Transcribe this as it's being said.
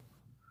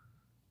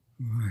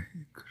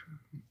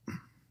ਵਾਹਿਗੁਰੂ।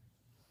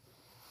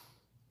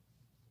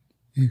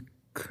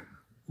 ਇੱਕ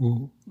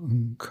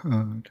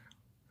ਓੰਕਾਰ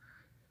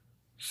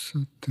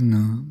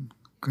ਸਤਿਨਾਮ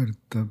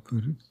ਕਰਤਾ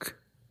ਪੁਰਖ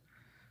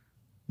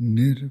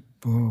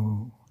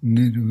ਨਿਰਭਉ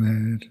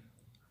ਨਿਰਵੈਰ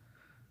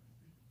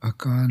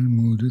ਅਕਾਲ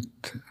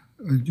ਮੂਰਤ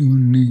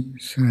ਅਜੂਨੀ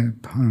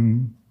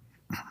ਸੈਭੰ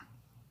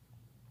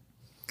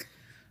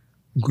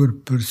ਗੁਰ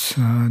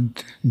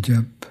ਪ੍ਰਸਾਦ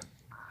ਜਪ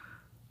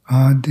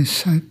ਆਦਿ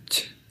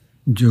ਸੱਚ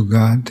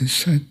ਜੁਗਾਦਿ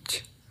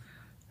ਸੱਚ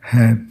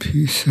ਹੈ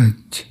ਵੀ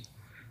ਸੱਚ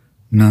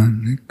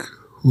ਨਾਨਕ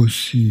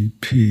ਹੋਸੀ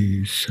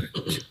ਵੀ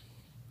ਸੱਚ।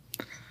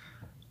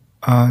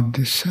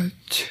 ਆਦਿ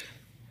ਸੱਚ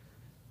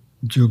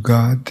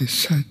ਜੁਗਾਦਿ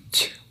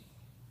ਸੱਚ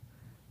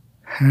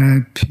ਹੈ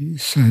ਵੀ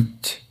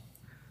ਸੱਚ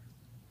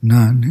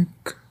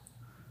ਨਾਨਕ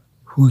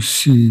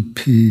ਹੋਸੀ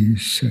ਵੀ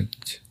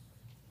ਸੱਚ।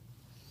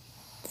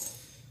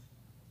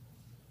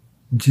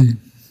 ਜੀ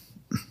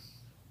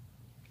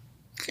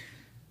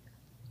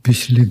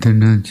ਪਿਛਲੇ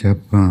ਦਿਨਾਂ 'ਚ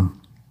ਆਪਾਂ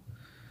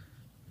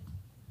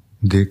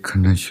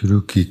ਦੇਖਣਾ ਸ਼ੁਰੂ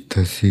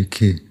ਕੀਤਾ ਸੀ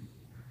ਕਿ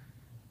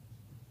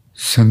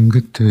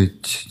ਸੰਗਤ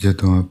ਵਿੱਚ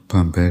ਜਦੋਂ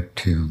ਆਪਾਂ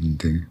ਬੈਠੇ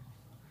ਹੁੰਦੇ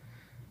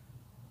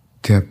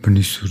ਤੇ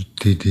ਆਪਣੀ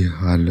ਸੁਰਤੀ ਦੀ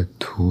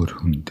ਹਾਲਤ ਹੋਰ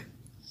ਹੁੰਦੀ,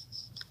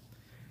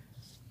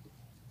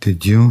 ਤੇ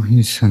ਜਿਉਂ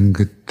ਹੀ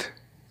ਸੰਗਤ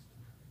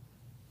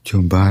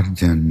ਚੋਂ ਬਾਹਰ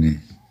ਜਾਂਦੇ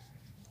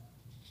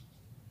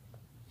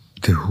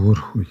ਤੇ ਹੋਰ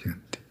ਹੋ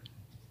ਜਾਂਦੀ।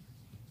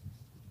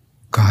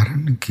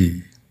 ਕਾਰਨ ਕੀ?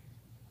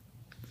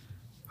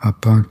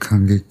 ਆਪਾਂ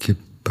ਆਖਾਂਗੇ ਕਿ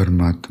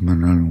ਪਰਮਾਤਮਾ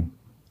ਨਾਲੋਂ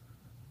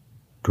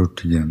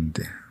ਟੁੱਟ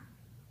ਜਾਂਦੇ ਹਾਂ।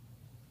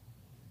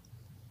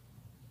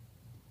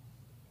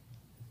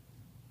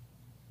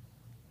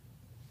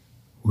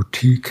 ਉਹ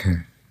ਠੀਕ ਹੈ,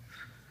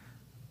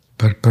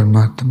 ਪਰ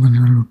ਪਰਮਾਤਮਾ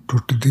ਨਾਲੋਂ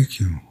ਟੁੱਟਦੇ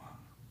ਕਿਉਂ?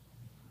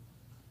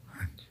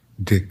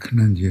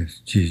 ਦੇਖਣਾ ਜੀ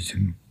ਇਸ ਚੀਜ਼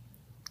ਨੂੰ।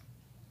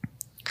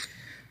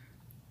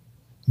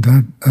 The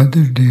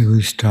other day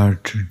we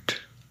started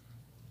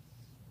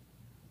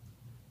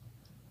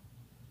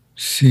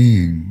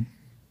seeing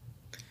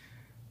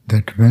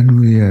that when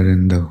we are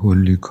in the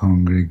holy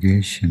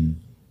congregation,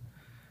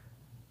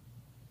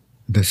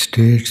 the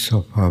states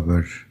of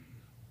our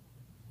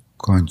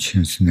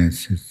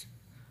consciousnesses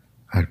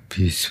are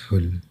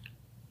peaceful,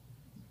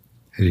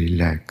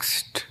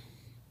 relaxed,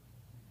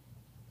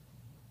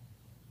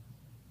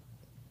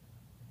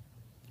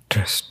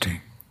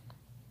 trusting.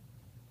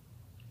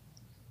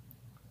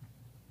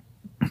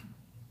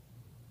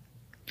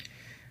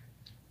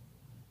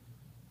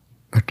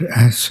 But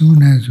as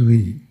soon as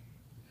we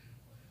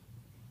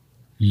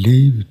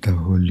leave the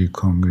holy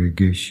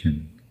congregation,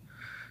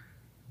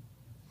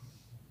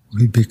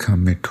 we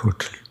become a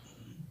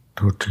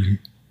totally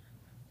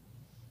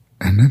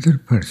another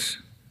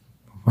person.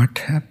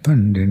 What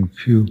happened in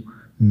few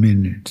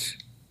minutes?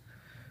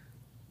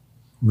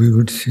 We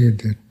would say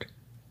that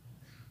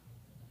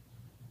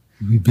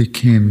we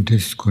became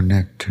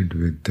disconnected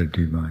with the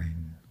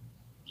divine.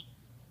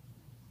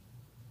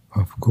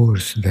 Of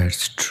course,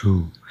 that's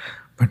true.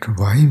 But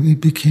why we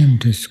became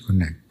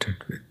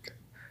disconnected with it?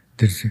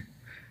 There's a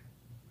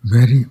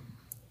very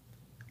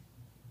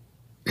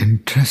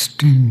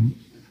interesting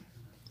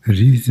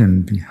reason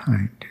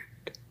behind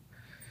it.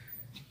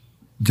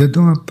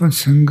 ਜਦੋਂ ਆਪਾਂ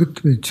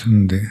ਸੰਗਤ ਵਿੱਚ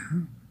ਹੁੰਦੇ ਹਾਂ,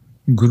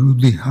 ਗੁਰੂ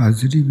ਦੀ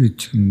ਹਾਜ਼ਰੀ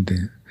ਵਿੱਚ ਹੁੰਦੇ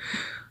ਹਾਂ,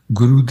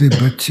 ਗੁਰੂ ਦੇ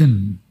ਬਚਨ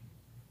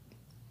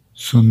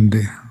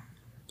ਸੁਣਦੇ ਹਾਂ,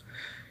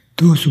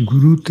 ਤਾਂ ਉਸ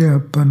ਗੁਰੂ ਤੇ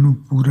ਆਪਾਂ ਨੂੰ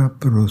ਪੂਰਾ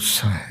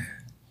ਭਰੋਸਾ ਹੈ,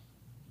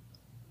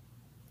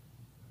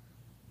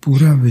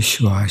 ਪੂਰਾ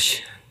ਵਿਸ਼ਵਾਸ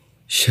ਹੈ,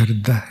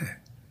 ਸ਼ਰਧਾ ਹੈ।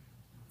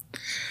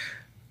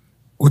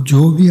 ਉਹ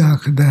ਜੋ ਵੀ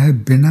ਆਖਦਾ ਹੈ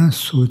ਬਿਨਾਂ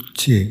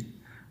ਸੋਚੇ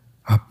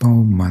ਆਪਾਂ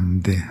ਉਹ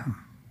ਮੰਨਦੇ ਹਾਂ।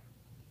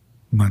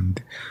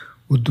 ਮੰਨਦੇ,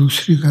 ਉਹ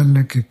ਦੂਸਰੀ ਗੱਲ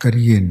ਹੈ ਕਿ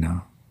ਕਰੀਏ ਨਾ,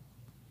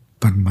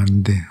 ਪਰ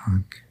ਮੰਨਦੇ ਹਾਂ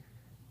ਕਿ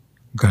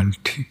ਗੱਲ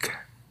ਠੀਕ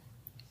ਹੈ।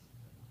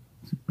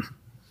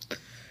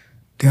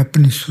 ਤੇ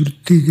ਆਪਣੀ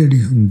ਸੁਰਤੀ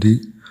ਜਿਹੜੀ ਹੁੰਦੀ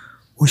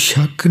ਉਹ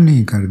ਸ਼ੱਕ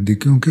ਨਹੀਂ ਕਰਦੀ,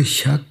 ਕਿਉਂਕਿ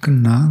ਸ਼ੱਕ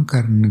ਨਾ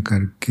ਕਰਨ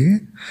ਕਰਕੇ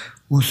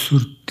ਉਹ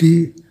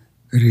ਸੁਰਤੀ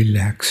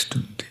ਰਿਲੈਕਸਡ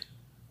ਹੁੰਦੀ।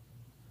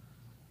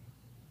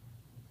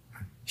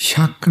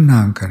 ਸ਼ੱਕ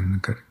ਨਾ ਕਰਨ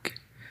ਕਰਕੇ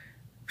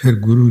ਫਿਰ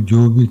ਗੁਰੂ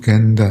ਜੋ ਵੀ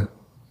ਕਹਿੰਦਾ,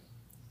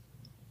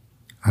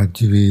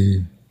 ਅੱਜ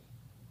ਵੀ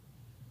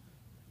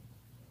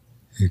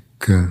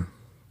ਇੱਕ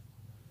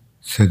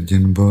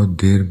ਸੱਜਣ ਬਹੁਤ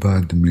ਦੇਰ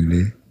ਬਾਅਦ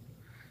ਮਿਲੇ।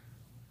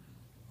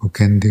 ਉਹ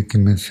ਕਹਿੰਦੇ ਕਿ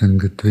ਮੈਂ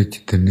ਸੰਗਤ ਵਿੱਚ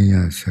ਤਾਂ ਨਹੀਂ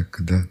ਆ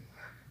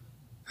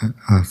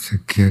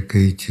ਸਕਿਆ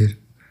ਕਈ ਚਿਰ,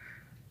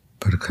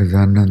 ਪਰ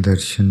ਖਜ਼ਾਨਾ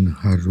ਦਰਸ਼ਨ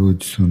ਹਰ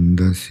ਰੋਜ਼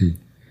ਸੁਣਦਾ ਸੀ,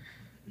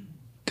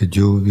 ਤੇ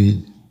ਜੋ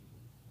ਵੀ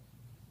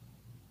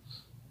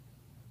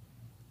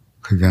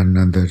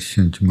ਖਜ਼ਾਨਾ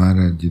ਦਰਸ਼ਨ 'ਚ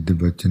ਮਹਾਰਾਜ ਜੀ ਦੇ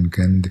ਬਚਨ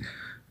ਕਹਿੰਦੇ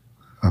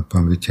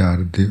ਆਪਾਂ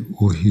ਵਿਚਾਰਦੇ,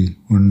 ਉਹੀ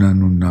ਉਹਨਾਂ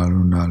ਨੂੰ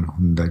ਨਾਲੋਂ ਨਾਲ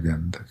ਹੁੰਦਾ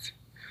ਜਾਂਦਾ ਸੀ।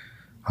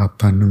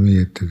 ਆਪਾਂ ਨੂੰ ਵੀ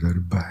ਇਹ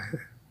ਤਜਰਬਾ ਹੈ।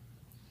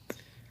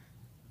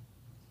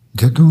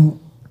 ਜਦੋਂ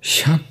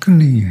ਸ਼ੱਕ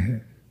ਨਹੀਂ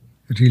ਹੈ,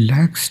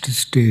 ਰਿਲੈਕਸਡ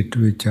ਸਟੇਟ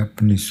ਵਿੱਚ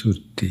ਆਪਣੀ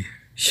ਸੁਰਤੀ ਹੈ,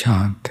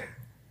 ਸ਼ਾਂਤ ਹੈ,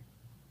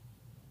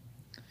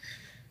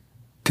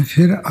 ਤੇ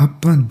ਫਿਰ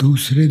ਆਪਾਂ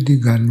ਦੂਸਰੇ ਦੀ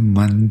ਗੱਲ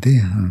ਮੰਨਦੇ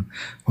ਹਾਂ,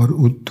 ਔਰ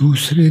ਉਹ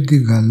ਦੂਸਰੇ ਦੀ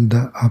ਗੱਲ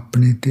ਦਾ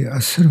ਆਪਣੇ 'ਤੇ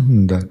ਅਸਰ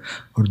ਹੁੰਦਾ,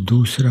 ਔਰ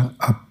ਦੂਸਰਾ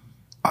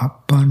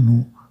ਆਪਾਂ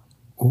ਨੂੰ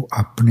ਉਹ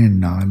ਆਪਣੇ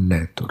ਨਾਲ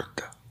ਲੈ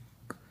ਤੁਰਦਾ।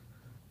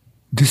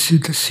 This is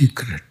the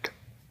secret.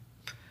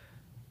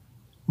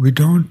 We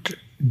don't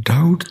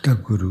doubt the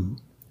Guru,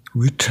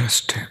 we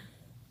trust him,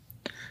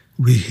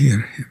 we hear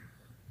him.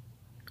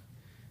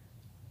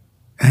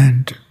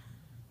 And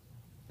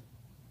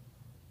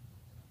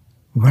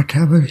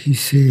whatever he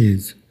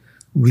says,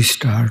 we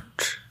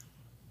start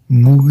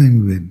moving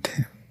with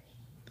him.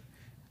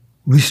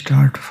 We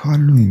start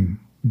following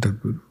the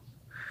Guru.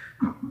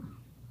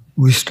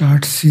 We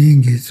start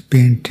seeing his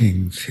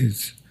paintings,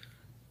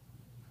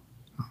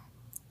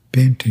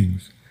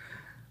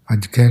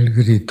 ਅੱਜ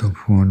Calgary ਤੋਂ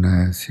phone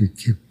ਆਇਆ ਸੀ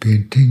ਕਿ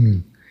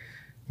painting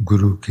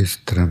ਗੁਰੂ ਕਿਸ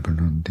ਤਰ੍ਹਾਂ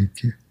ਬਣਾਉਂਦੇ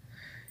ਕਿ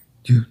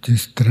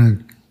ਜਿਸ ਤਰ੍ਹਾਂ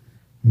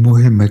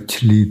ਮੋਹੇ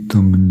ਮੱਛਲੀ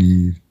ਤੁਮ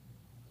ਨੀਰ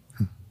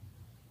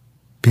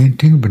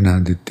ਪੇਂਟਿੰਗ ਬਣਾ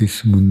ਦਿੱਤੀ।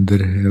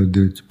 ਸਮੁੰਦਰ ਹੈ,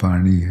 ਉਹਦੇ ਵਿੱਚ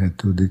ਪਾਣੀ ਹੈ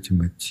ਤੇ ਉਹਦੇ 'ਚ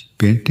ਮੱਛੀ।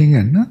 ਪੇਂਟਿੰਗ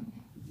ਹੈ ਨਾ।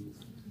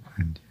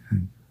 ਹਾਂਜੀ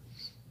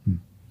ਹਾਂਜੀ।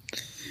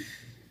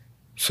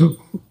 ਸੋ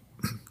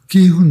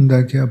ਕੀ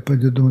ਹੁੰਦਾ ਕਿ ਆਪਾਂ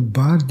ਜਦੋਂ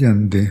ਬਾਹਰ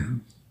ਜਾਂਦੇ ਹਾਂ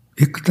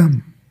ਇੱਕਦਮ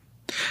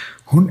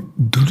ਹੁਣ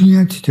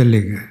ਦੁਨੀਆ 'ਚ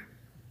ਚਲੇ ਗਏ,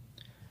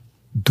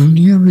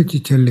 ਦੁਨੀਆ ਵਿੱਚ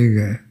ਚਲੇ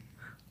ਗਏ,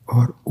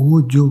 ਔਰ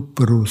ਉਹ ਜੋ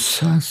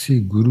ਭਰੋਸਾ ਸੀ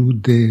ਗੁਰੂ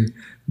ਦੇ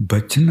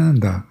ਬਚਨਾਂ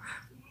ਦਾ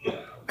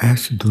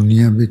ਇਸ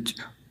ਦੁਨੀਆ ਵਿੱਚ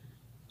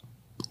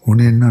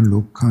ਹੁਣ ਇਹਨਾਂ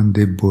ਲੋਕਾਂ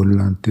ਦੇ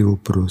ਬੋਲਾਂ 'ਤੇ ਉਹ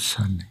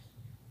ਭਰੋਸਾ ਨਹੀਂ।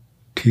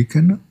 ਠੀਕ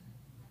ਹੈ ਨਾ।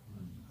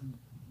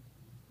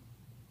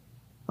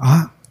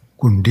 ਆਹ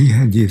ਕੁੰਡੀ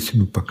ਹੈ ਜੀ, ਇਸ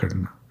ਨੂੰ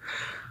ਪਕੜਨਾ।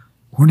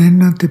 ਹੁਣ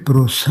ਇਹਨਾਂ 'ਤੇ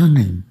ਭਰੋਸਾ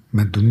ਨਹੀਂ।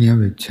 ਮੈਂ ਦੁਨੀਆ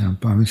ਵਿੱਚ ਹਾਂ,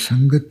 ਭਾਵੇਂ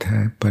ਸੰਗਤ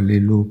ਹੈ, ਭਲੇ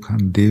ਲੋਕ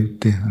ਹਨ,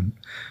 ਦੇਵਤੇ ਹਨ,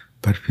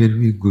 ਪਰ ਫਿਰ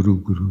ਵੀ ਗੁਰੂ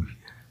ਗੁਰੂ ਹੀ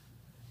ਹੈ।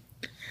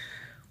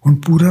 ਹੁਣ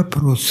ਪੂਰਾ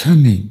ਭਰੋਸਾ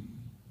ਨਹੀਂ,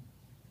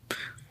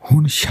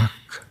 ਹੁਣ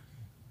ਸ਼ੱਕ।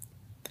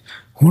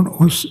 ਹੁਣ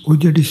ਉਹ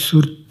ਜਿਹੜੀ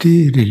ਸੁਰਤੀ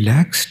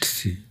ਰਿਲੈਕਸਡ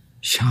ਸੀ,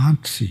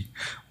 ਸ਼ਾਂਤ ਸੀ,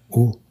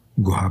 ਉਹ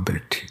ਗੁਆ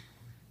ਬੈਠੀ।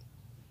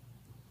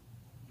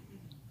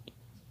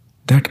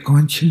 That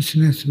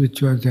consciousness which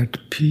was at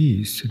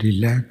peace,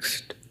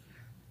 relaxed,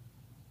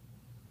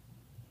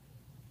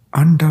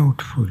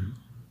 undoubtful,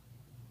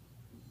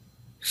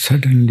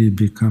 suddenly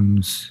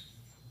becomes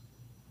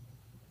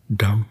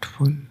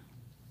doubtful,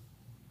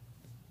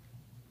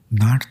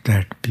 not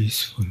that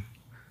peaceful,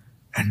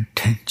 and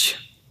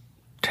tension.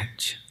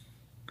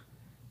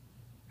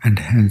 And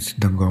hence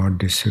the God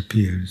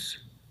disappears.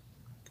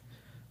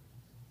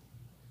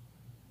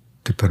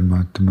 ਤੇ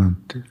ਪਰਮਾਤਮਾ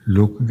ਤੇ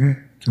ਲੁਕ ਗਏ,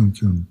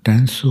 ਕਿਉਂਕਿ ਹੁਣ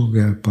ਟੈਂਸ ਹੋ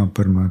ਗਿਆ, ਆਪਾਂ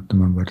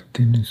ਪਰਮਾਤਮਾ ਵਰਤ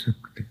ਹੀ ਨਹੀਂ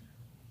ਸਕਦੇ।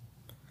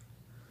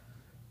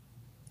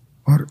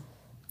 ਔਰ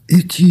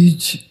ਇਹ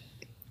ਚੀਜ਼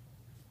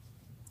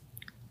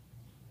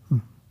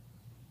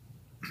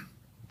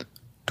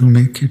to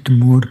make it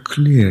more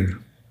clear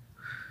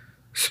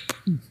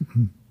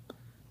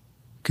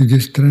ਕਿ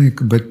ਜਿਸ ਤਰ੍ਹਾਂ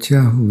ਇੱਕ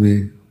ਬੱਚਾ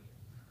ਹੋਵੇ,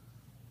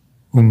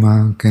 ਉਹ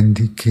ਮਾਂ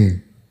ਕਹਿੰਦੀ ਕਿ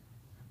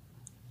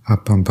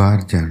ਆਪਾਂ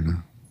ਬਾਹਰ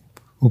ਜਾਣਾ,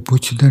 ਉਹ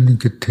ਪੁੱਛਦਾ ਨਹੀਂ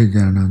ਕਿੱਥੇ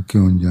ਜਾਣਾ,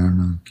 ਕਿਉਂ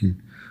ਜਾਣਾ, ਕਿ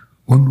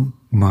ਉਹਨੂੰ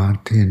ਮਾਂ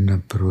 'ਤੇ ਇੰਨਾ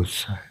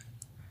ਭਰੋਸਾ ਹੈ,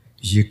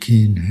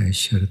 ਯਕੀਨ ਹੈ,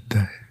 ਸ਼ਰਧਾ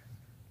ਹੈ।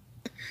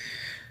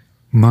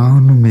 ਮਾਂ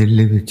ਉਹਨੂੰ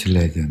ਮੇਲੇ ਵਿੱਚ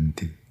ਲੈ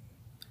ਜਾਂਦੀ।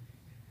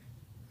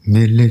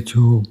 ਮੇਲੇ 'ਚ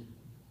ਉਹ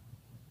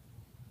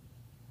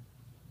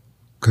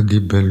ਕਦੀ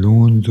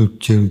ਬੈਲੂਨਸ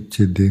ਉੱਚੇ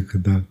ਉੱਚੇ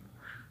ਦੇਖਦਾ,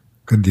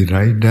 ਕਦੀ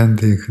ਰਾਈਡਾਂ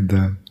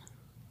ਦੇਖਦਾ,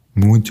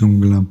 ਮੂੰਹ 'ਚ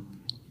ਉਂਗਲਾਂ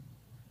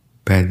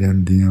ਪੈ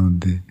ਜਾਂਦੀਆਂ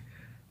ਉਹਦੇ।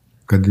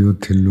 ਕਦੀ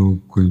ਉੱਥੇ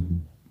ਲੋਕ ਕੋਈ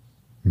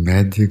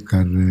ਮੈਜਿਕ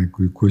ਕਰ ਰਿਹਾ,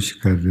 ਕੋਈ ਕੁਛ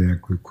ਕਰ ਰਿਹਾ,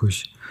 ਕੋਈ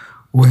ਕੁਛ।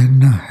 ਉਹ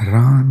ਇੰਨਾ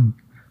ਹੈਰਾਨ,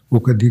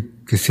 ਉਹ ਕਦੀ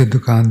ਕਿਸੇ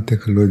ਦੁਕਾਨ 'ਤੇ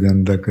ਖਲੋ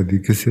ਜਾਂਦਾ, ਕਦੀ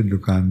ਕਿਸੇ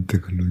ਦੁਕਾਨ 'ਤੇ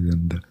ਖਲੋ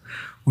ਜਾਂਦਾ।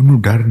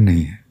 ਉਹਨੂੰ ਡਰ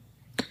ਨਹੀਂ ਹੈ।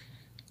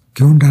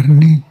 ਕਿਉਂ ਡਰ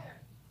ਨਹੀਂ?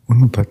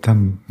 ਉਹਨੂੰ ਪਤਾ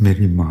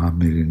ਮੇਰੀ ਮਾਂ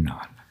ਮੇਰੇ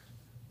ਨਾਲ,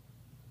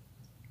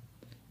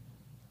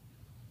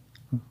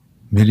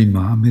 ਮੇਰੀ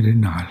ਮਾਂ ਮੇਰੇ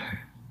ਨਾਲ ਹੈ।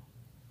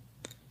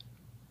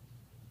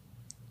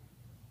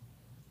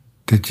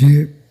 ਤੇ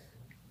ਜੇ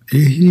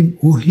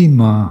ਉਹੀ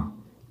ਮਾਂ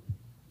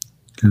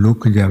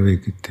ਲੁਕ ਜਾਵੇ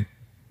ਕਿਤੇ,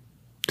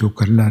 तो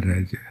कल्ला रह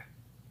जाए,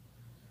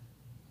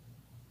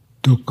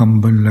 तो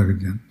कंबन लग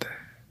जाता है।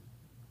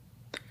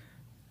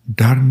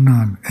 डर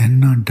नाल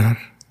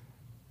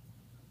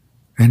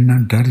इन्ना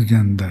डर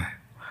जाता है।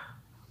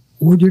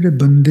 वो जिहड़े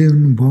बंदे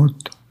उन्हें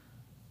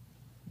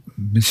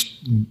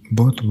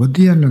बहुत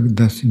वधिया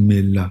लगता सी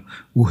मेला,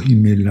 वही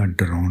मेला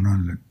डरावना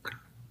लग।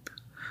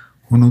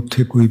 हुण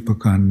उत्थे कोई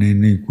पकाने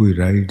नहीं, कोई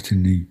राइड्स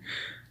नहीं,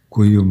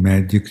 कोई वो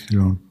मैजिक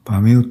चलाउण,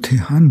 भावें उत्थे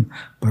हन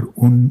पर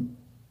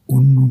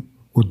उन्होंने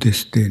वो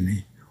दिसते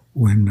नहीं।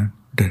 वो इन्ना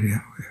डरिया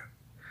होया।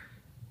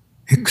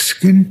 एक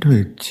सकिंट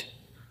विच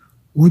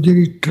वो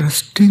जिहड़ी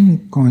ट्रस्टिंग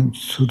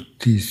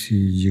सुरती सी,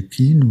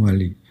 यकीन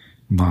वाली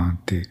मां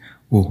ते,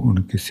 वो हुण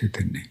किसी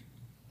ते नहीं।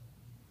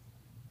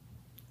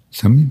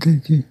 समझते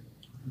जी?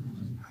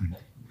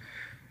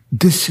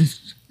 This is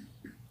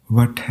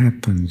what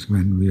happens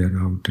when we are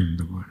out in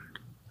the world.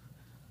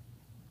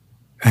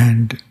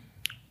 And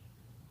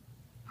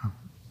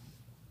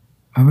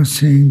I was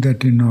saying that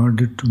in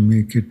order to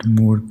make it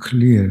more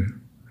clear,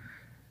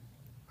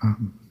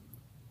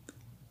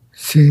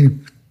 say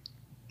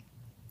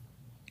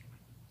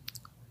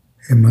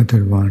a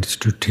mother wants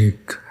to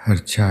take her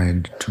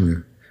child to a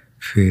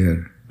fair,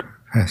 to a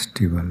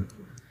festival.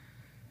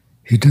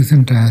 He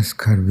doesn't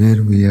ask her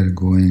where we are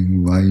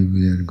going, why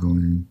we are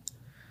going.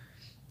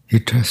 He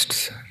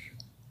trusts her.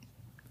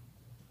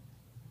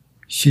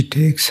 She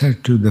takes her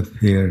to the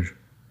fair,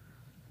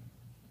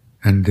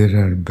 and there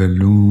are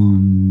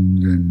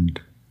balloons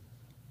and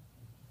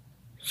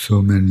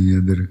so many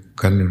other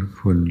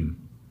colorful,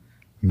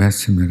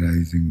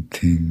 mesmerizing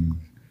things,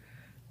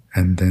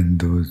 and then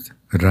those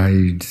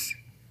rides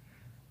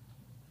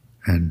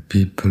and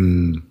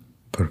people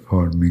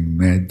performing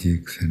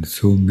magics, and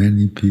so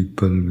many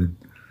people with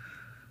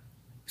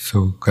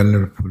so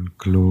colorful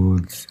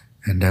clothes,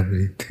 and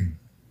everything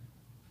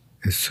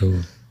is so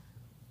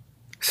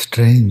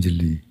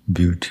strangely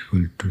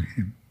beautiful to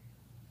him.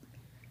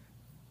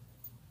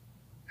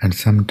 And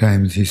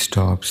sometimes he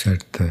stops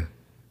at the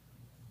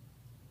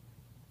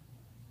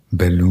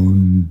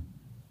balloon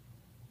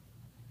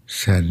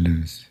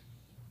seller's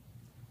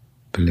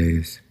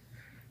place.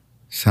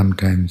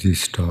 Sometimes he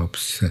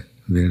stops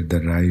where the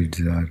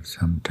rides are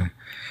sometimes.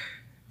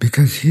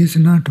 Because he is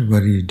not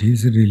worried, he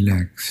is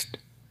relaxed.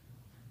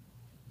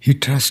 He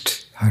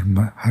trusts her.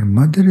 Her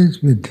mother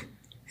is with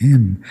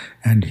him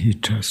and he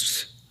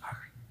trusts her.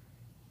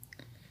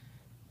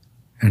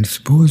 And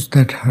suppose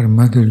that her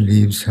mother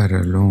leaves her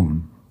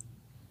alone,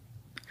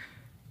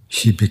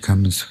 she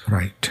becomes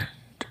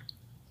frightened,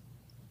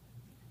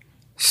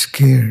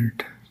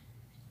 scared.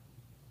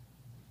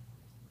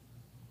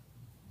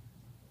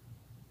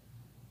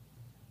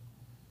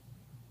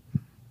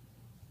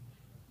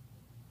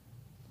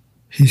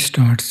 He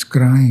starts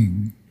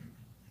crying.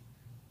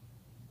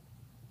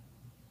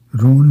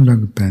 Roon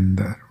lag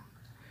penda.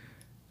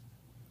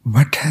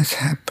 What has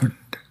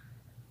happened?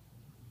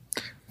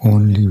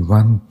 Only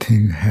one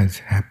thing has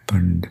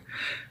happened,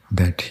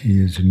 that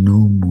he is no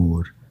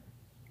more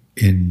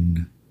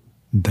in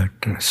the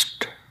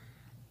trust.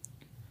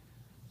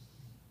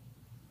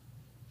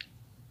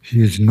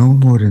 He is no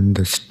more in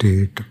the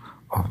state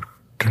of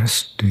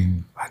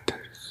trusting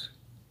others.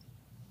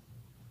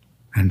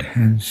 And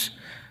hence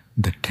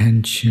the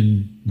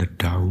tension, the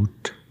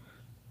doubt,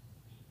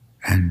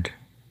 and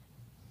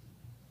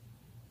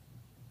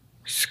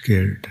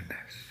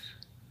scaredness.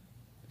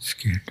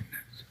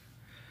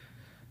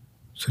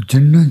 So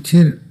ਜਿੰਨਾ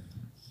ਚਿਰ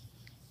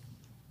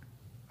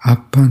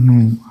ਆਪਾਂ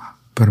ਨੂੰ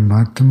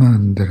ਪਰਮਾਤਮਾ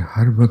ਅੰਦਰ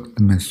ਹਰ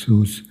ਵਕਤ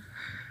ਮਹਿਸੂਸ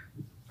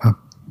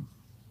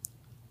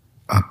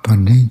ਆਪਾਂ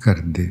ਨਹੀਂ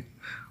ਕਰਦੇ,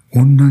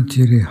 ਉਹਨਾਂ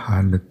ਚਿਰ ਇਹ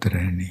ਹਾਲਤ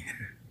ਰਹਿਣੀ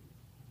ਹੈ.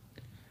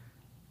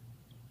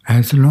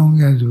 As long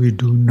as we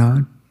do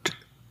not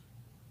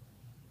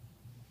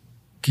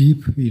keep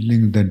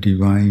feeling the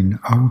divine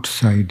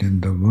outside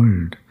in the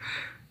world,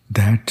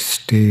 that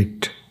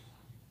state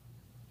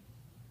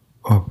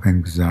of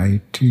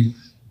anxiety,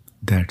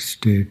 that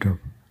state of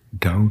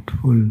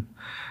doubtful,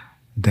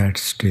 that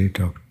state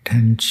of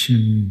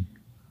tension,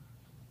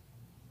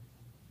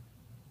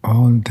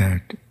 all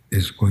that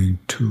is going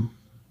to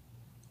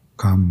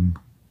come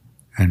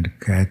and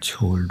catch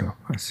hold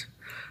of us.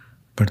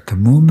 But the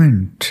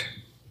moment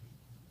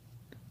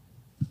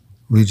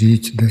we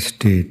reach the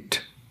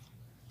state,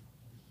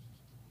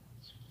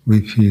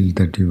 we feel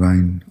the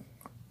divine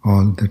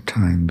all the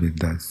time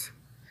with us,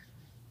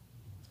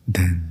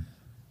 then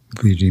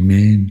we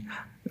remain,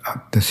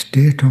 the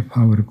state of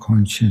our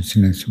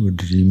consciousness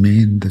would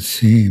remain the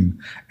same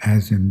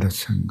as in the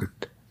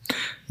Sangat.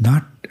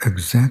 Not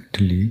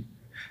exactly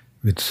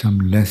with some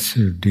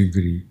lesser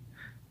degree,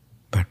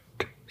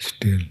 but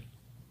still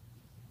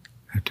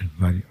at a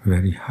very,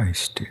 very high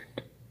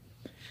state.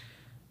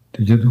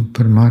 ਤੇ ਜਦੋਂ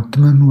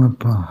ਪਰਮਾਤਮਾ ਨੂੰ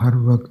ਆਪਾਂ ਹਰ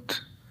ਵਕਤ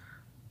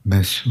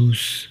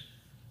ਮਹਿਸੂਸ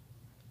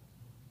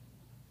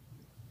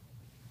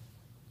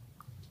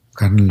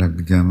ਕਰਨ ਲੱਗ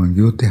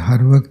ਜਾਵਾਂਗੇ, ਉਹ ਤੇ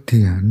ਹਰ ਵਕਤ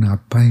ਹੀ ਹਨ,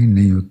 ਆਪਾਂ ਹੀ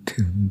ਨਹੀਂ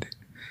ਉੱਥੇ ਹੁੰਦੇ,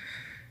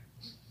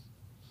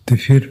 ਤੇ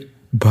ਫਿਰ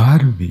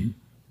ਬਾਹਰ ਵੀ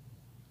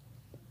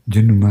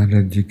ਜਿਹਨੂੰ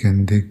ਮਹਾਰਾਜ ਜੀ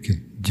ਕਹਿੰਦੇ ਕਿ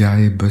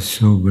ਜਾਏ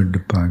ਬਸੋ ਵੱਡ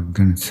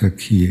ਭਾਗਣ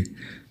ਸਖੀਏ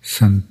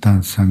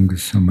ਸੰਤਾਂ ਸੰਗ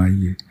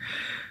ਸਮਾਈਏ,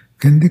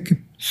 ਕਹਿੰਦੇ ਕਿ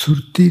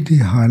ਸੁਰਤੀ ਦੀ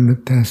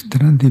ਹਾਲਤ ਇਸ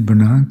ਤਰ੍ਹਾਂ ਦੀ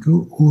ਬਣਾ ਕੇ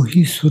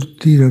ਉਹੀ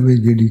ਸੁਰਤੀ ਰਵੇ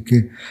ਜਿਹੜੀ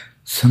ਕਿ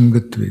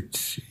ਸੰਗਤ ਵਿੱਚ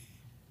ਸੀ,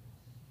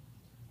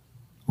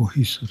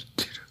 ਉਹੀ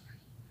ਸੁਰਤੀ ਰਵੇ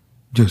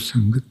ਜੋ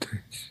ਸੰਗਤ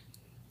ਵਿੱਚ ਸੀ.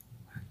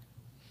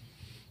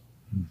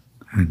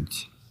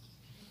 ਹਾਂਜੀ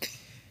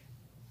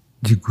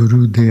ਜੀ,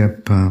 ਗੁਰੂ ਦੇ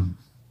ਆਪਾਂ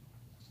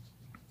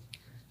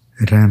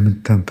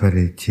ਰਹਿਮਤਾਂ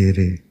ਭਰੇ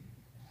ਚਿਹਰੇ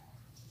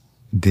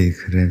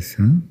ਦੇਖ ਰਹੇ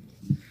ਸਾਂ,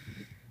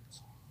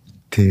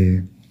 ਤੇ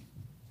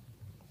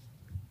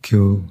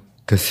ਕਿਉਂ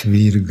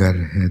ਤਸਵੀਰਗਰ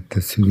ਹੈ,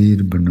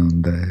 ਤਸਵੀਰ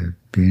ਬਣਾਉਂਦਾ ਹੈ,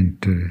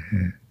 ਪੇਂਟਰ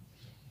ਹੈ,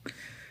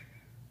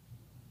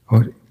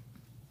 ਔਰ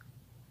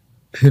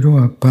ਫਿਰ ਉਹ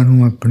ਆਪਾਂ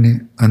ਨੂੰ ਆਪਣੇ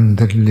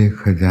ਅੰਦਰਲੇ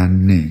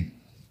ਖਜ਼ਾਨੇ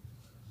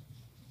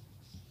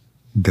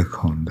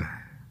ਦਿਖਾਉਂਦਾ ਹੈ.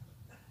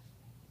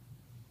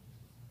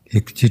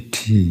 ਇੱਕ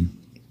ਚਿੱਠੀ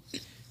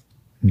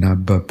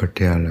ਨਾਭਾ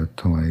ਪਟਿਆਲਾ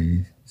ਤੋਂ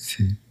ਆਈ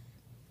ਸੀ,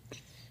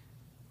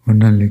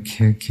 ਉਹਨਾਂ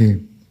ਲਿਖਿਆ ਕਿ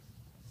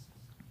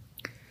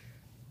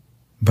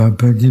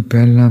ਬਾਬਾ ਜੀ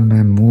ਪਹਿਲਾਂ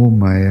ਮੈਂ ਮੋਹ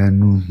ਮਾਇਆ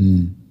ਨੂੰ ਹੀ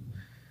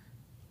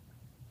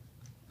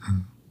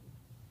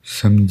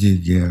ਸਮਝੀ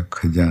ਗਿਆ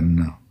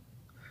ਖਜ਼ਾਨਾ,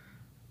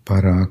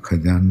 ਪਰ ਆ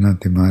ਖਜ਼ਾਨਾ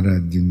ਤੇ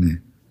ਮਹਾਰਾਜ ਜੀ ਨੇ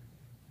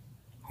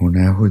ਹੁਣ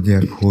ਇਹੋ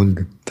ਜਿਹਾ ਖੋਲ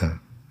ਦਿੱਤਾ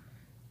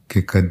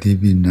ਕਿ ਕਦੀ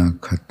ਵੀ ਨਾ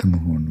ਖਤਮ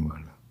ਹੋਣ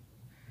ਵਾਲਾ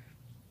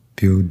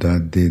ਪਿਓ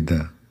ਦਾਦੇ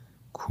ਦਾ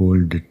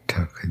ਖੋਲ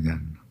ਡਿੱਠਾ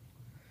ਖਜ਼ਾਨਾ।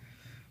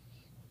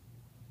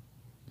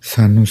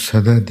 ਸਾਨੂੰ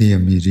ਸਦਾ ਦੀ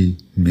ਅਮੀਰੀ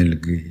ਮਿਲ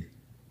ਗਈ,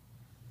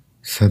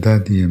 ਸਦਾ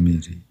ਦੀ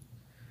ਅਮੀਰੀ।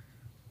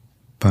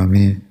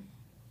 ਭਾਵੇਂ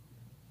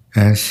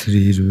ਇਸ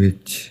ਸਰੀਰ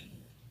ਵਿੱਚ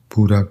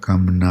ਪੂਰਾ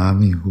ਕੰਮ ਨਾ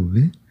ਵੀ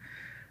ਹੋਵੇ,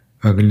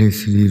 ਅਗਲੇ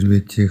ਸਰੀਰ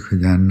ਵਿੱਚ ਇਹ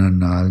ਖਜ਼ਾਨਾ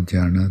ਨਾਲ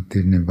ਜਾਣਾ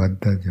ਤੇ ਨੇ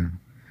ਵੱਧਦਾ ਜਾਣਾ।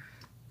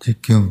 ਜੇ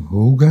ਕਿਉਂ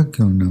ਹੋਊਗਾ,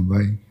 ਕਿਉਂ ਨਾ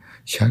ਭਾਈ,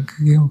 ਸ਼ੱਕ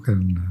ਕਿਉਂ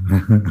ਕਰਨਾ?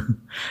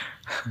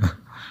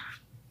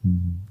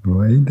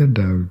 Why the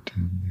doubt?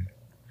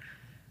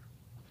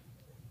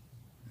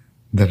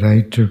 The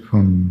writer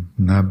from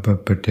Nabha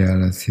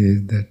Patiala says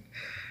that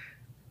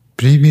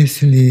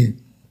previously,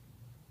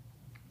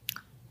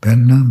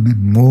 ਪਹਿਲਾਂ ਮੈਂ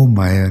ਮੋਹ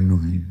ਮਾਇਆ ਨੂੰ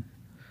ਹੀ,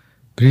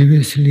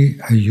 previously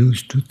I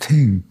used to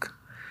think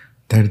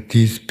that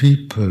these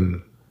people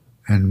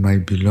and my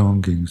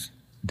belongings,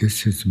 this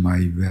is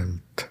my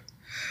wealth.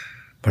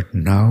 But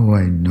now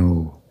I know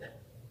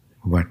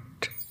what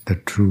the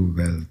true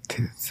wealth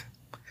is.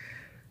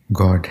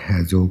 God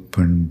has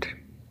opened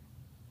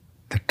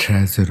the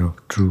treasure of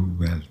true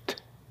wealth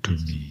to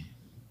me.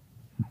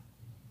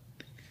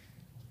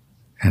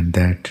 And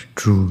that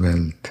true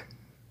wealth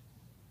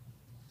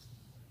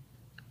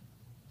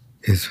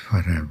is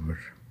forever.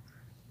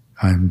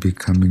 I am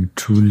becoming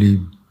truly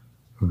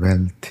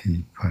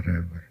wealthy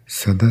forever.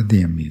 Sada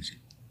di amiri.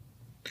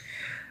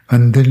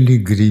 ਅੰਦਰਲੀ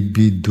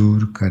ਗਰੀਬੀ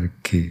ਦੂਰ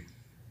ਕਰਕੇ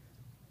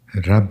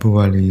ਰੱਬ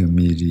ਵਾਲੀ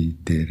ਅਮੀਰੀ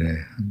ਦੇ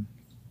ਰਹੇ ਹਨ।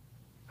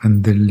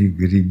 ਅੰਦਰਲੀ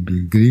ਗਰੀਬੀ,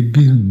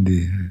 ਗਰੀਬੀ ਹੁੰਦੀ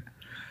ਹੈ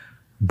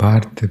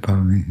ਬਾਹਰ ਤੇ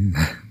ਭਾਵੇਂ,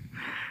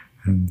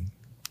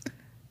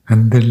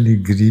 ਅੰਦਰਲੀ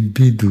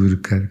ਗਰੀਬੀ ਦੂਰ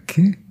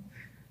ਕਰਕੇ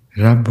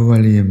ਰੱਬ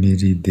ਵਾਲੀ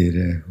ਅਮੀਰੀ ਦੇ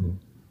ਰਹੇ ਹੋ।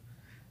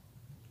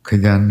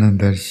 ਖਜ਼ਾਨਾ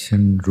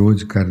ਦਰਸ਼ਨ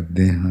ਰੋਜ਼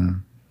ਕਰਦੇ ਹਾਂ।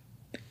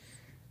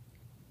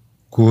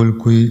 ਕੋਲ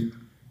ਕੋਈ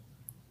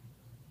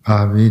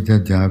ਆਵੇ ਜਾਂ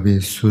ਜਾਵੇ,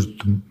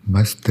 ਸੁਰਤ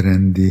ਮਸਤ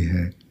ਰਹਿੰਦੀ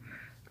ਹੈ।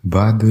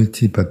 ਬਾਅਦ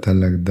ਵਿੱਚ ਹੀ ਪਤਾ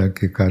ਲੱਗਦਾ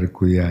ਕਿ ਘਰ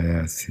ਕੋਈ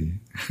ਆਇਆ ਸੀ।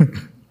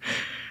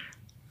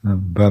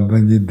 ਬਾਬਾ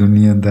ਜੀ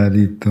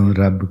ਦੁਨੀਆਦਾਰੀ ਤੋਂ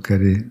ਰੱਬ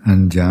ਕਰੇ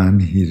ਅਣਜਾਣ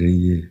ਹੀ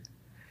ਰਹੀਏ,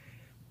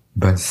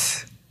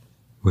 ਬਸ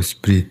ਉਸ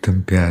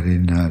ਪ੍ਰੀਤਮ ਪਿਆਰੇ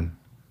ਨਾਲ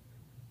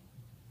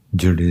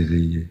ਜੁੜੇ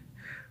ਰਹੀਏ।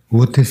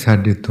 ਉਹ ਤੇ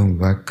ਸਾਡੇ ਤੋਂ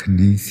ਵੱਖ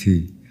ਨਹੀਂ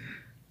ਸੀ,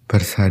 ਪਰ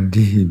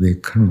ਸਾਡੀ ਹੀ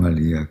ਵੇਖਣ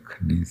ਵਾਲੀ ਅੱਖ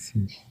ਨਹੀਂ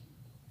ਸੀ।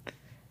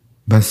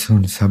 ਬਸ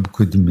ਹੁਣ ਸਭ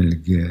ਕੁਝ ਮਿਲ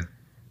ਗਿਆ,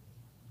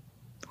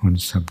 ਹੁਣ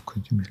ਸਭ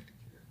ਕੁਝ ਮਿਲ ਗਿਆ।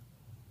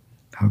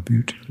 How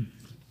beautiful.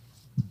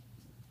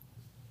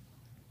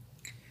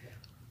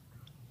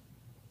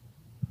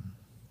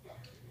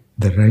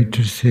 The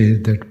writer says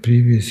that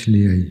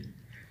previously I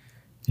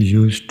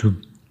used to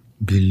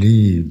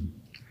believe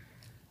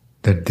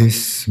that this,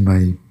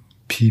 my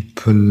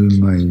people,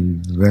 my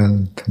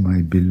wealth, my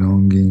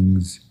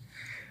belongings,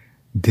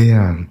 they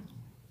are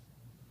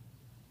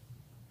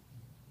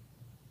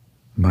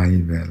my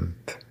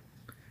wealth.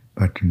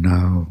 But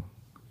now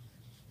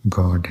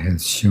God has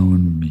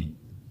shown me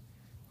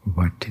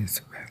what is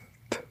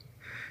wealth.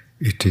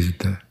 It is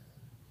the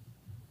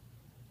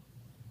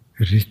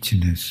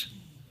richness,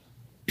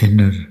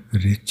 inner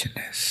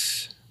richness,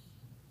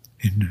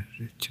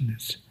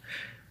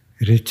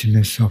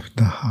 richness of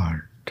the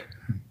heart.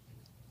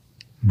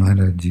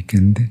 Maharaj Ji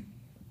ਕਹਿੰਦੇ,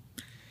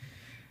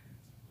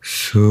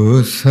 ਸੋ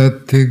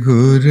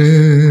ਸਤਿਗੁਰ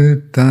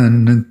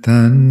ਤਨ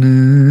ਤਨ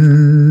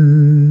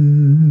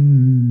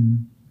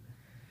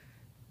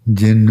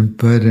ਜਿਨ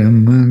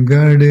ਪਰਮ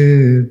ਗੜ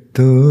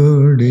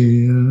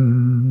ਤੋੜਿਆ।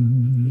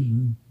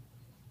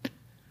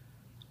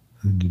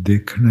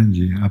 ਦੇਖਣਾ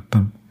ਜੀ,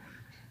 ਆਪਾਂ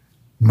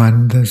ਮਨ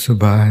ਦਾ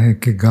ਸੁਭਾਅ ਹੈ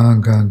ਕਿ ਗਾਂ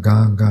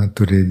ਗਾਂ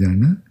ਤੁਰੇ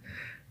ਜਾਣਾ,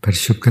 ਪਰ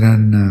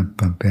ਸ਼ੁਕਰਾਨਾ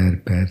ਆਪਾਂ ਪੈਰ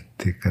ਪੈਰ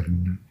ਤੇ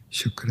ਕਰਨਾ।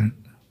 ਸ਼ੁਕਰਾਨਾ।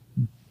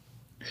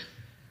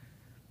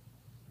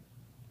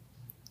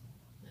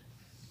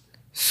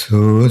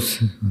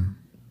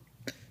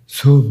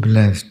 So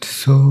blessed,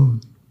 so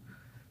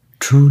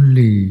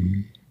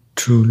truly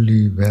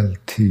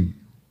wealthy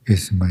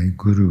is my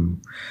Guru,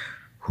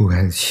 who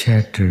has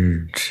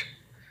shattered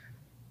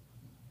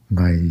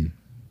my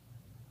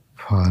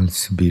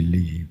false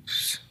beliefs.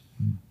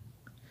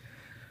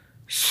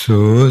 So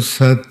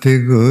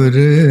Satgur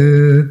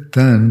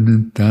tan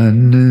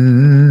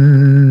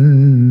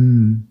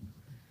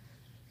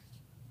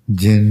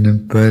जिन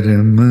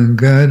परम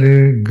गर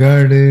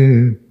गड़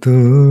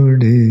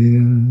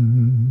तोड़िया।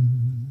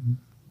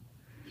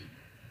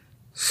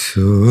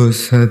 सो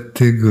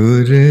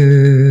सतगुर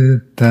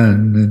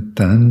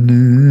तन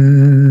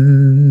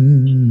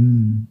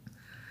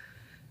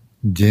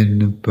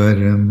जिन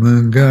परम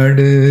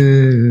गड़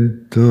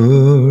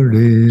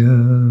तोड़िया।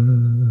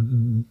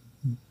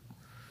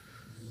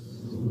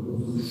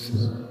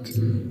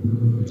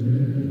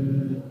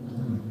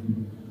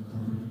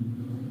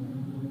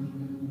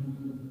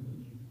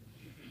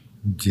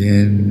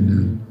 जिन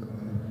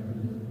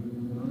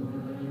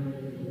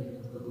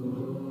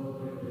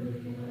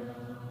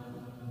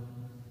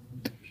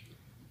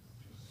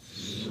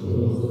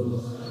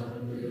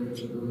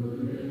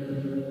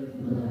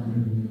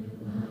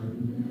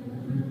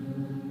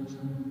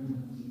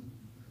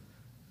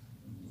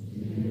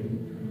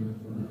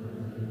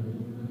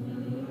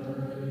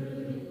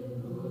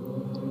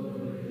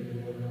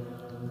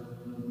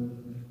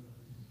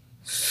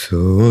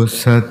सो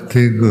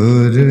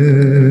सतगुर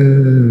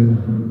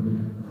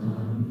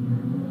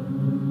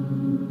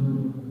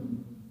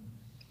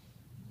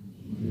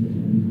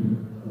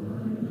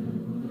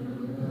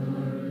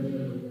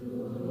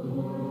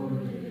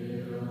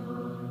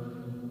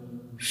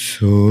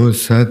सो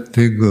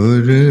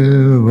सतगुर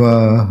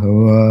वाह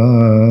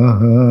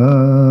वाह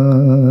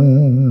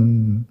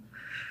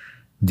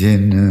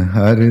जिन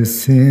हर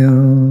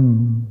स्यों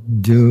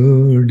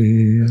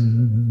जोड़िया.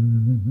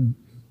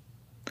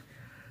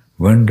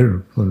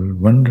 Wonderful,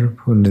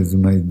 wonderful is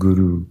my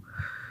Guru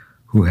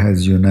who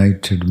has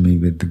united me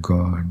with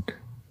God.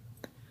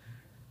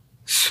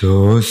 So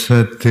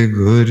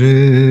Satgur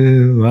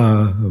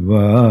Vah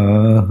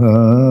Vah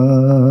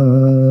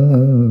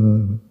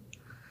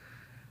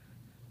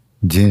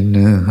Jin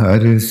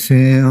Har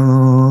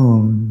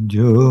Syon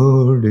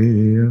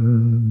Jodiya.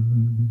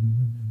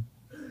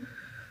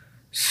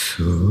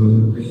 So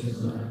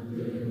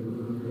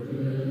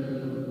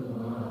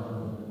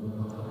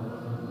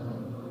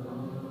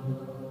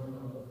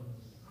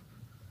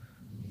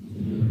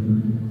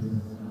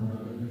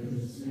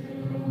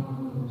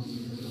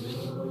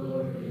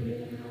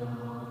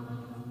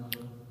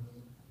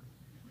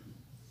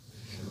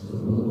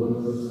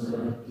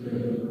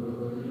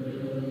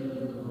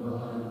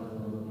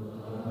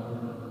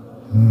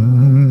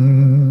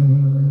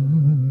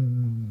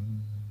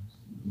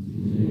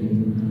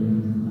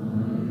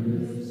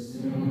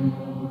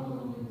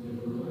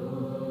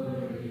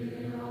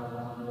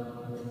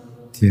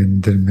के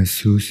अंदर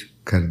महसूस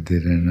करते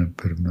रहना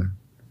परमान.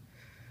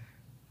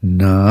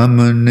 नाम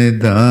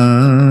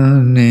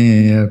निदाने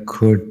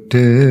अखुट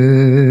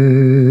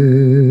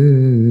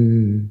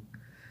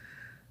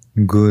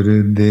गुर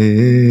दे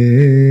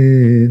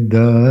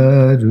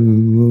दारू.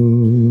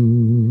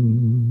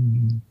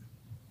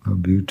 How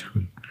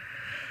beautiful.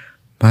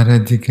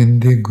 महाराज जी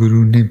कहते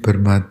गुरु ने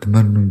परमात्मा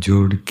नूं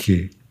जोड़ के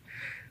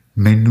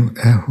मैनू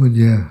एहो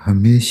जिहा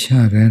हमेशा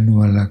रहन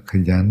वाला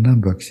खजाना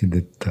बख्श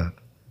दिता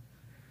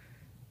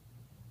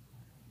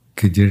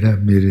कि जिहड़ा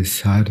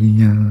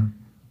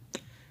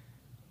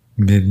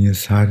मेरियां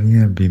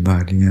सारियां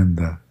बीमारियां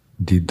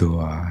दी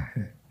दुआ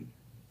है.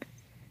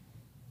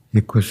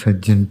 एक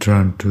सज्जन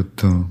टोरंटो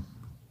तो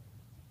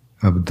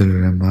अब्दुल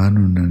रहमान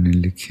उन्होंने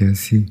लिखिया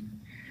सी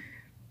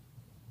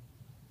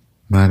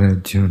महाराज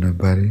जी उन्होंने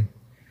बारे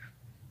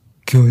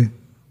क्यों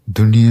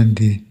दुनिया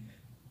दी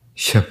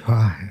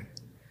शफा है.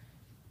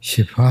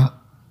 शिफा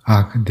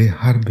आखदे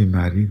हर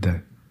बीमारी दा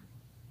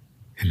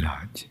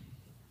इलाज,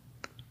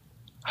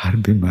 हर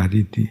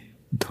बीमारी दी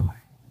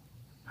दवाई,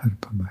 हर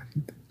बीमारी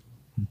दा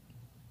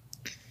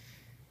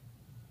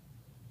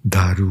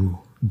दारू.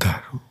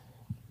 दारू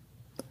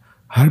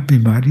हर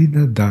बीमारी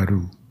दा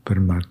दारू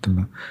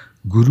परमात्मा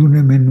गुरु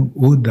ने मैनू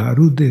वो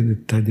दारू दे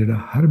दिता जिहड़ा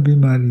हर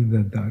बीमारी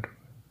दा दारू.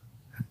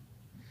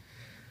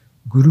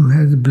 Guru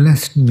has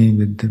blessed me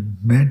with the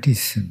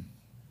medicine,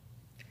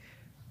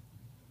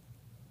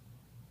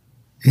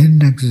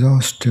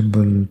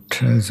 inexhaustible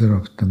treasure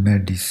of the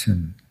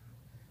medicine,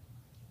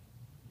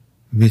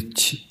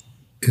 which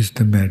is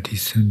the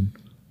medicine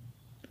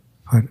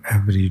for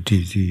every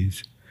disease.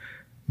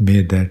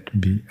 May that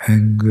be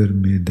anger,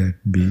 may that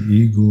be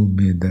ego,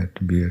 may that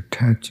be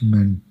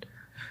attachment,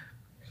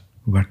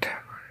 whatever.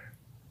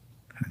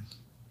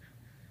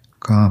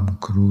 काम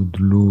क्रोध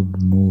लोभ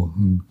मोह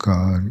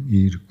अहंकार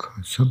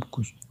ईर्खा सब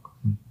कुछ.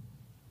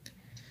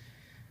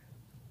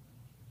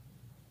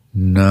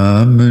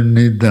 नाम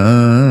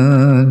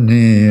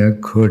निदाने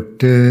अखुट.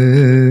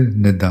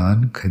 निदान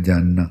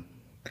खजाना,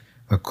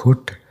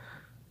 अखुट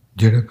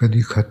जिहड़ा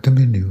कदी खत्म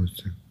ही नहीं हो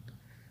सकता.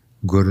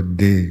 गुर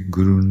दे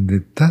गुरु ने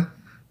दिता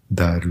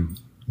दारू.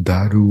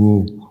 दारू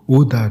वो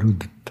दारू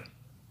दिता.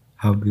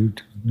 How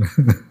beautiful.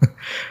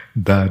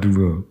 दारू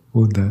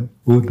वो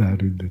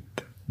दारू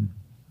दिता.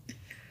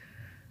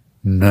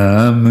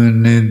 नाम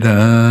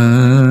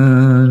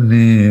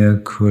निदाने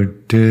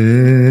अखुट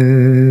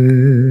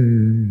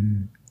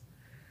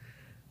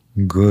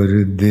गुर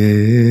दे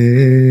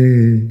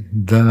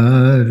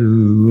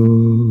दारू.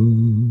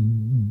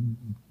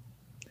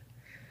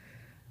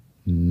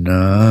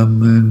 नाम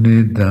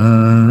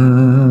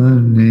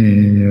निदाने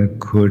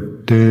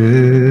अखुट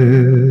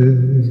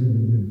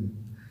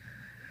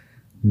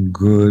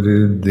गुर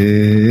दे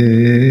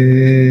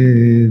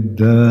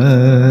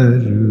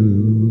दारू.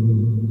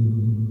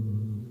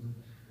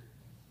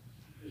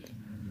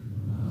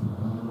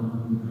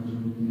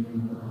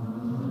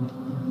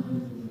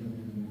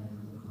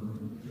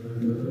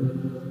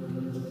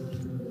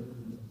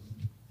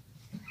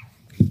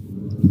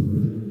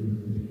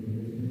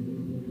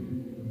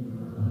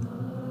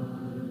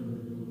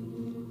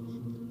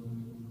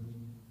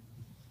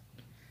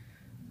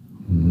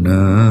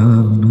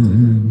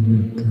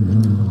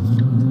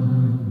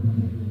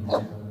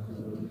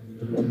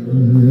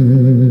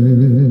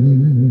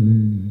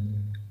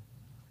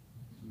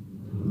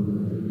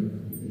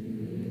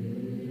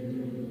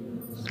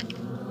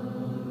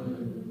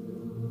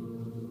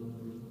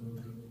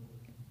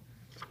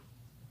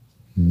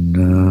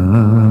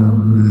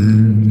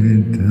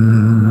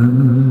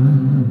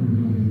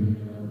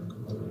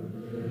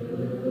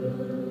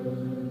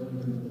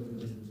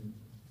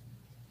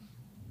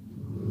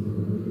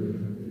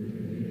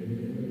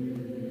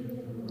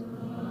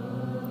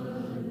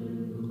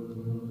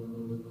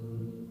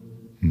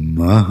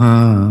 महा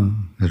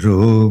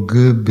रोग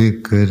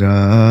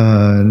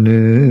बिकराल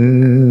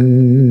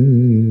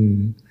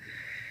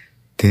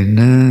तिन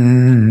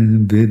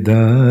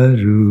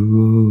बिदारू।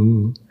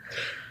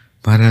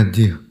 महाराज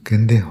जी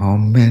कहते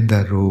हौमे दा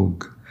रोग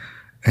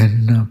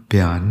इन्ना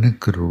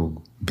भयानक रोग,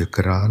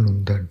 बिकराल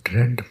हुंदा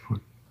ड्रेडफुल,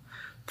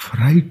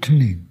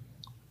 फ्राइटनिंग।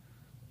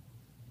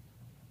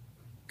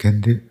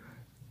 कहते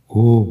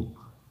वो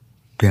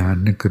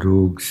भयानक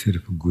रोग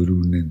सिर्फ गुरु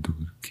ने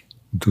दूर की,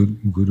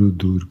 गुरु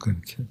दूर कर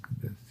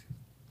सकता है।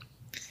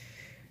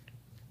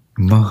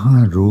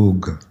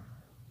 महारोग,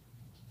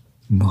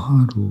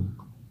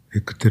 महारोग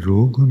एक तो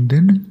रोग होंगे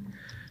ना,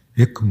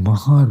 एक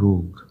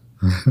महारोग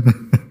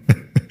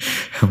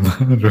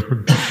महारोग।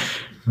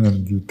 हाँ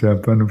जी, तो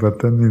अपन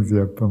पता नहीं सी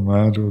आप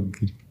महारोग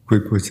की। कोई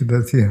पूछता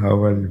सी how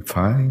are you?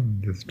 Fine,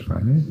 just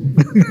fine.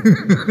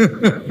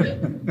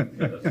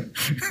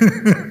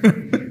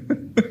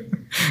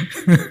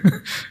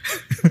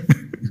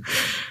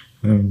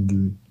 हाँ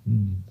जी,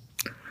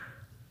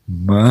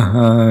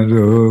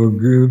 महारोग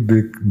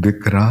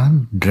विकराल,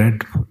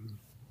 ड्रेडफुल,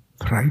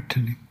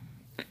 फ्राइटनिंग।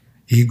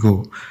 ईगो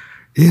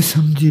ये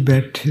समझी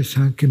बैठे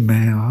सा कि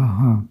मैं आ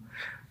हाँ,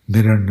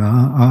 मेरा ना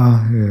आ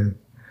है,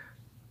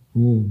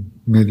 वो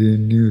मेरी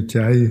इन्नी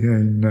ऊंचाई है,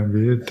 इन्ना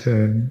वेट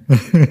है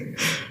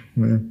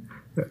मैं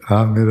आ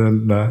मेरा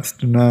लास्ट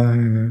ना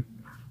है,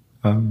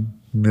 आ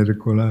मेरे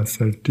को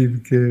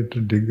सर्टिफिकेट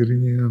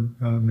डिग्रियां,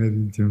 आ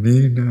मेरी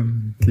जमीन है,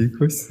 की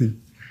कुछ सी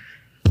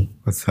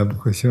और सब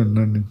कुछ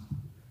उन्होंने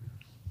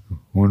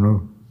हुण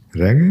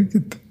रह गए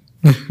कितने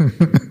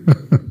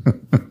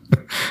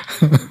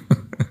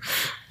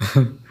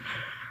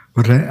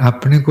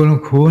अपने को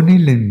खो नहीं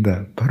लेंदा,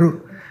 पर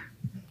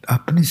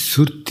अपनी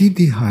सुरती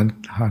की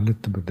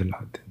हालत बदला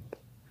देता।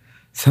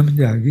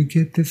 समझ आ गई कि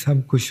इतने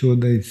सब कुछ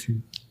होदा ही सी,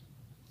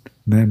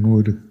 मैं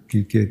मूर्ख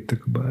की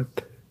केतक बात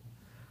है,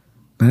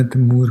 मैं तो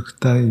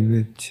मूर्खता ही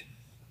विच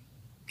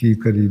की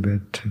करी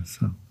बैठा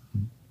सा।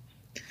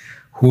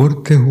 होर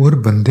ते होर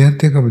बंदियां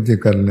ते कब्जे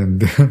कर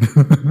लेंदे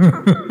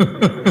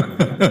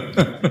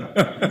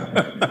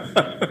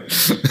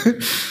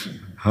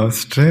हाउ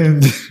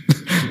स्ट्रेंज।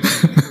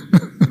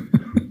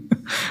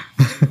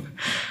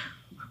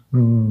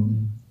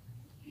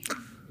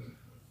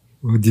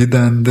 वो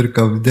जिदा अंदर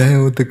कब्जा है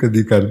वो तो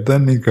कभी करता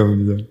नहीं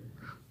कब्जा,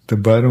 तो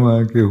बाहरों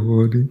आके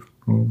हो रही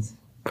वो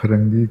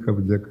फरंगी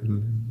कब्जा कर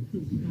लेंगे।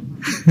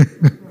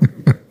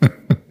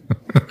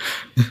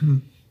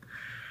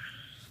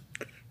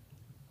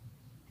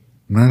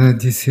 Maharaj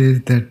ji says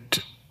that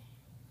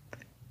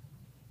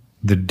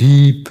the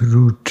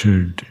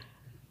deep-rooted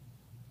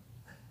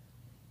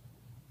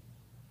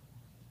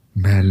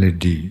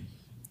malady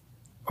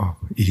of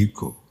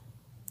ego,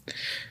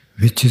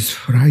 which is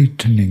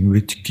frightening,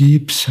 which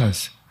keeps us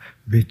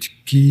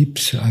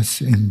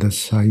in the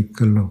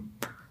cycle of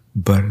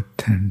birth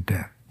and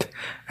death,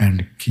 and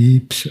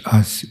keeps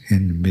us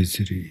in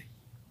misery,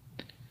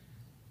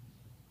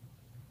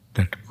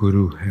 that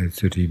Guru has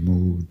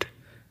removed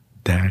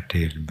that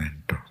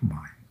ailment of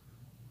mine.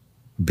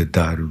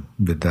 Bidaru,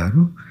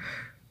 Bidaru,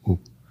 वो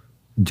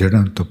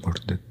जड़ों तो पड़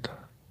देता।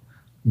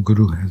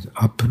 Guru has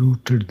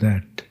uprooted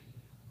that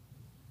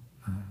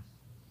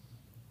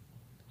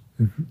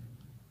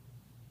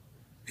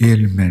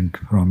ailment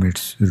from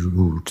its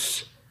roots.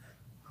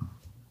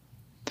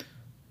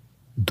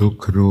 दुख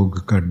रोग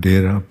का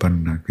डेरा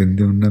पन्ना,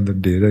 कहते उन्होंने तो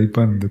डेरा ही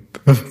पन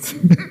दिता,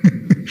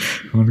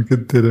 हुण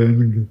कित्थे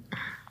रहणगे।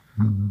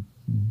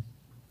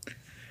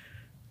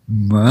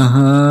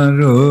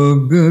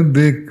 महारोग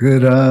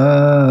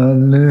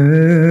बिकराल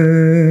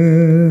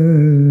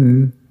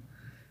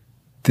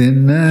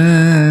तिन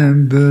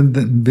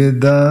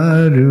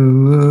बिदारू।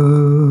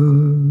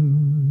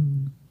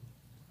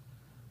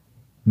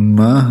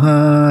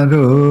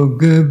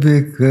 महारोग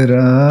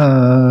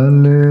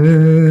बिकराल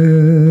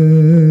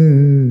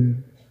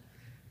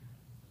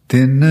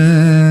तिन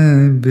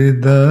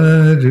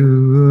बिदारू।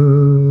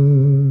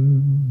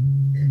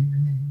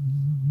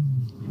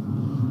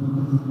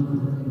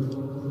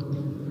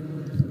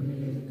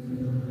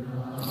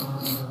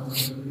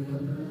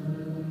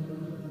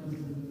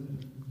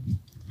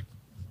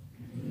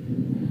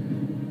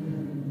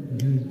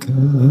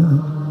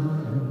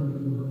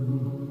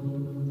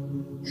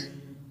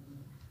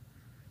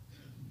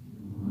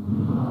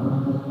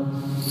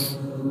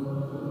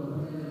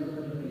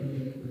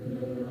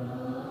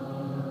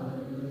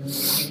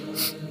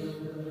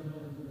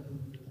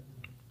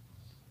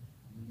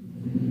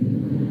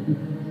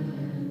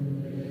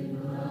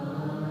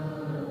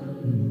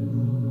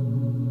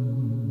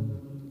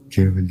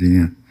 ਕਿਹੋ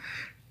ਜਿਹੀਆਂ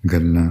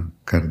ਗੱਲਾਂ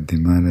ਕਰਦੇ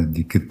ਮਹਾਰਾਜ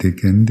ਜੀ, ਕਿਤੇ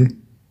ਕਹਿੰਦੇ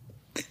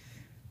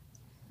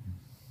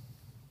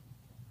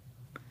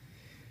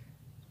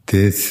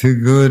ਤਿਸ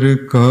ਗੁਰ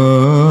ਕੋ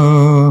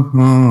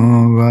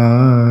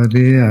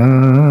ਵਾਰਿਆ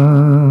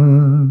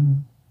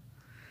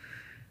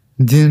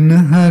ਜਿਨ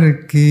ਹਰ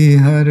ਕੀ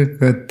ਹਰ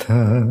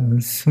ਕਥਾ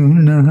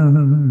ਸੁਣਾ।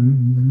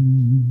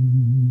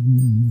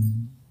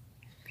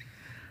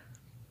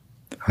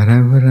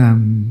 Wherever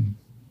I'm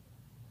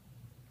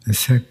a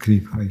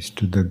sacrifice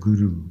to the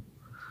Guru,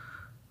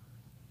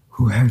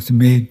 who has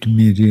made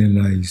me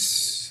realize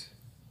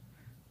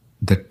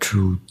the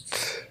truth.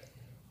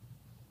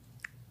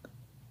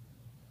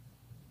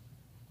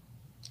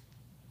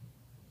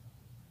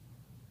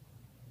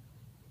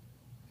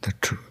 The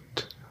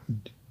truth.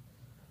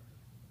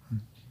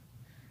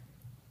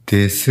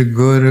 तिस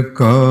गुर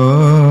को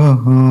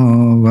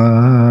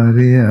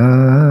वारिया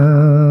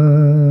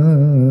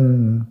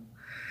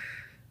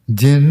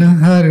जिन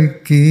हर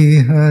की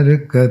हर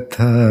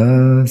कथा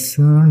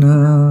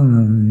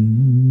सुनाई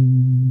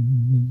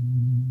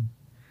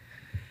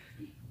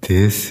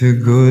तिस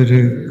गुर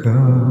का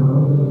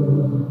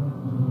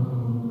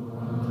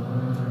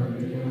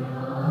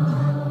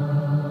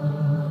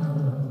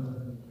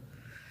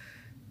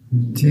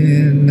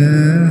जिन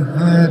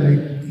हर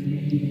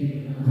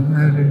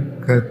हर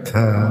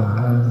कथा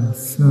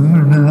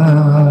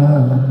सुनाई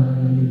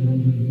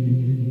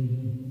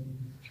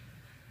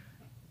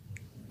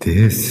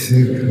तिस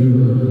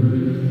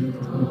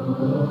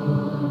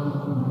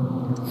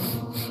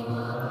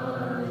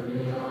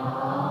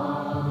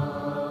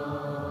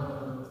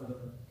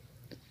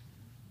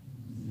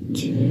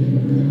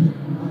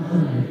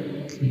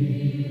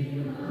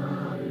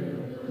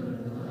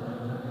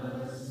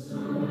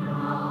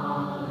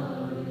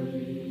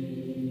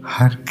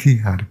हर की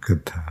हर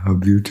कथा, how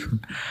beautiful,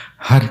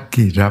 हर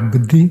की रब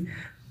दी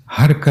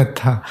हर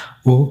कथा,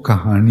 वो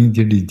कहानी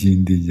जिहड़ी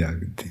जींदी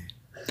जागदी,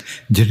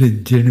 जिहड़े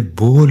जिहड़े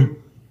बोल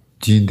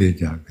जींदे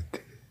जागदे,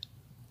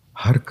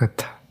 हर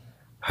कथा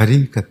हरी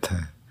कथा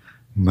है,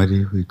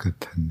 मरी हुई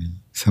कथा नहीं,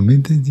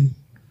 समझते जी।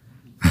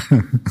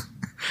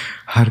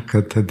 हर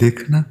कथा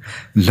देखना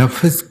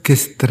लफ्ज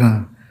किस तरह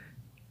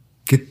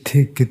कित्थे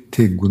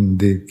कित्थे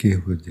गुंदे के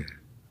हो जाए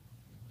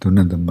तो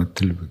उन्हां दा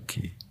मतलब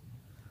की।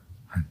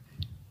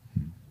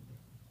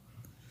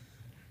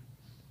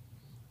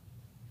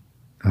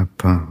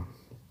 ਆਪਾਂ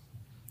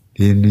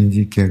ਇਹ ਨਹੀਂ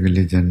ਜੀ ਕਿ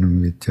ਅਗਲੇ ਜਨਮ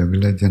ਵਿੱਚ,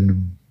 ਅਗਲਾ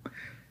ਜਨਮ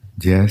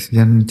ਜੇ ਇਸ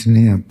ਜਨਮ 'ਚ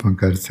ਨਹੀਂ ਆਪਾਂ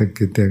ਕਰ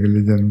ਸਕੇ ਤੇ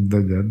ਅਗਲੇ ਜਨਮ ਦਾ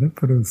ਜ਼ਿਆਦਾ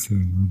ਭਰੋਸਾ।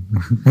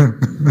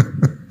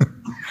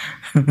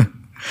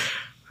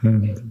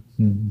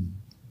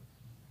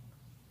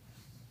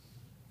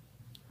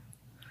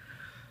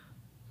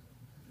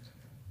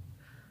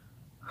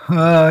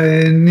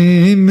 ਹਾਏ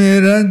ਨੀ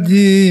ਮੇਰਾ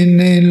ਜੀ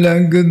ਨਹੀਂ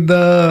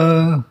ਲੱਗਦਾ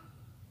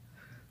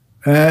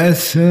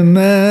ਐਸ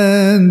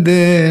ਮੈਂ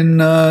ਦੇ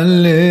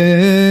ਨਾਲੇ,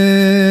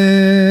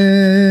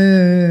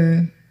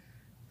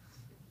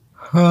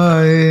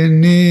 ਹਾਏ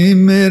ਨੀ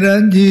ਮੇਰਾ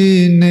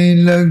ਜੀ ਨਹੀਂ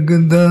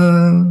ਲੱਗਦਾ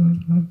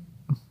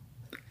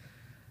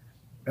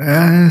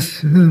ਐਸ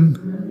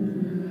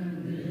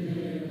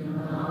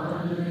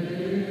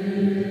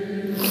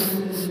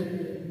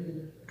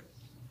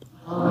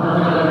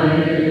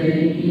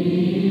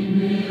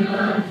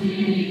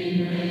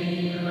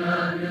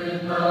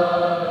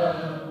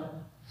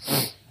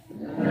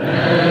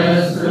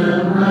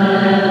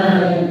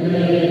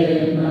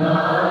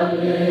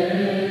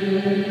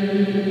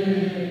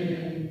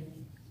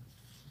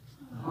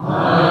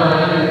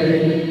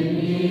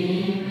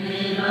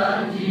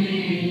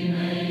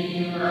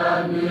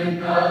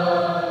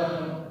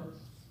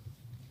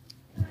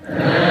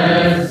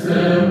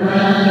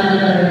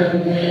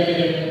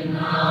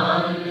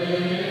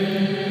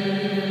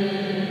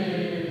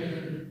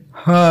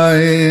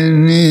ਹਾਏ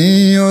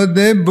ਨੀ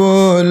ਉਹਦੇ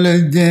ਬੋਲ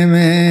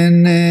ਜਿਵੇਂ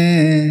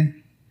ਨੇ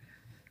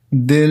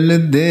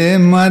ਦਿਲ ਦੇ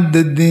ਮੱਧ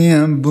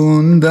ਦੀਆਂ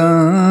ਬੂੰਦਾਂ,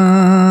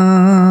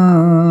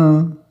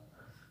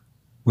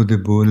 ਉਹਦੇ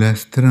ਬੋਲ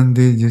ਇਸ ਤਰ੍ਹਾਂ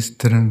ਦੇ ਜਿਸ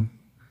ਤਰ੍ਹਾਂ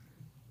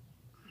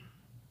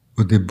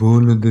ਉਹਦੇ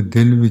ਬੋਲ ਉਹਦੇ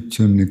ਦਿਲ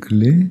ਵਿੱਚੋਂ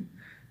ਨਿਕਲੇ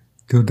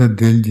ਤੇ ਉਹਦਾ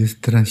ਦਿਲ ਜਿਸ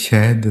ਤਰ੍ਹਾਂ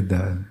ਸ਼ਹਿਦ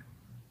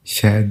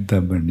ਦਾ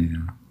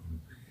ਬਣਿਆ।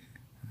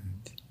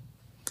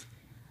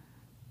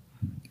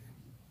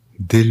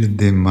 ਦਿਲ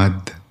ਦੇ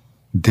ਮੱਧ,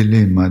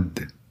 ਦਿਲੇ ਮੱਧ,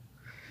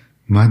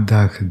 ਮੱਧ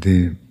ਆਖਦੇ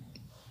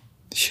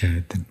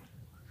ਸ਼ਹਿਦ ਨੂੰ,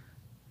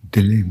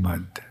 ਦਿਲੇ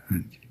ਮੱਧ।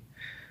 ਹਾਂਜੀ,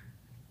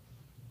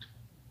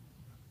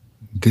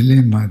 ਦਿਲੇ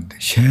ਮੱਧ,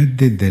 ਸ਼ਹਿਦ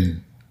ਦੇ ਦਿਲ,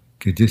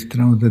 ਕਿ ਜਿਸ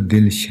ਤਰ੍ਹਾਂ ਉਹਦਾ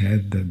ਦਿਲ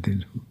ਸ਼ਹਿਦ ਦਾ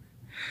ਦਿਲ ਹੋਵੇ।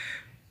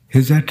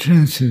 His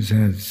utterances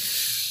has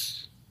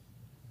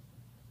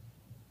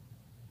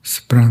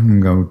sprung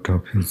out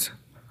of his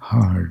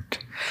heart,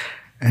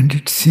 and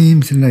it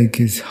seems like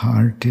his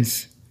heart is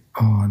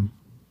all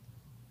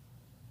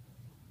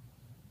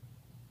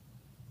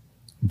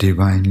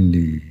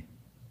divinely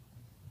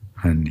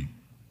honey.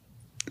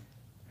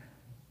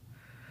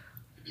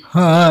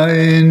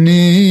 ਹਾਏ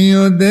ਨੀ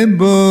ਉਹਦੇ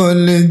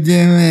ਬੋਲ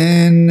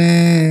ਜਿਵੇਂ ਨੇ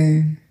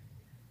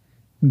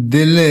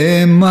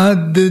ਦਿਲੇ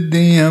ਮੱਧ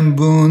ਦੀਆਂ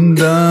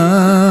ਬੂੰਦਾਂ,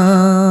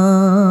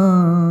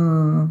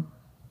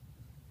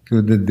 ਕਿ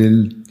ਉਹਦੇ ਦਿਲ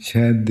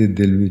ਸ਼ਹਿਦ ਦੇ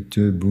ਦਿਲ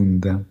ਵਿੱਚੋਂ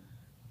ਬੂੰਦਾਂ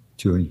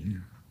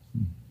ਚੋਈਆਂ।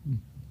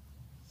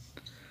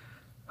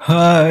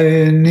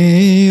 ਹਾਏ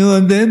ਨੀ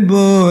ਉਹਦੇ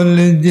ਬੋਲ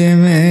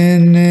ਜਿਵੇਂ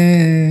ਨੇ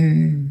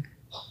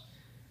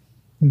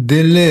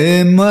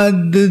ਦਿਲੇ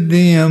ਮੱਧ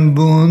ਦੀਆਂ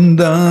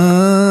ਬੂੰਦਾਂ,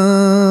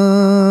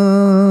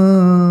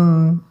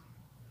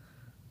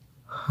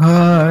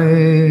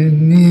 ਹਾਏ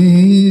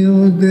ਨੀ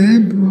ਉਹਦੇ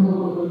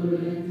ਬੋਲ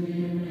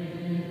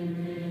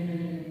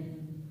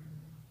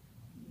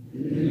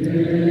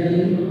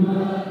ਦਿਲੇ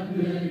ਮੱਧ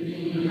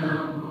ਦੀਆਂ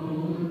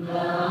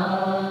ਬੂੰਦਾਂ,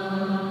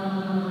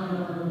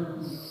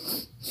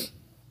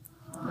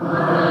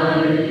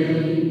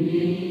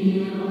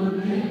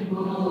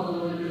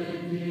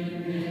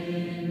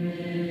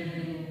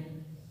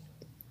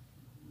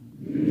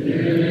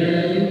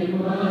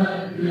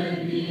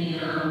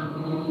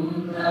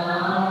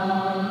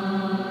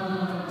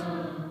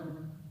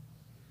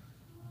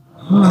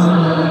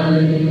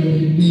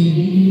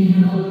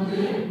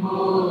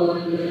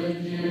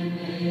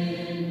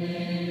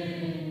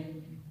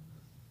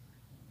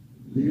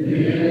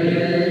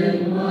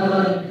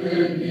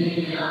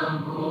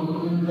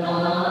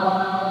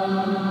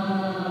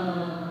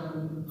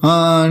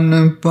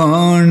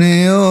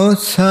 ਪਾਉਣਿਓ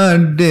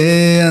ਸਾਡੇ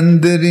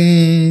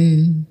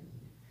ਅੰਦਰੀ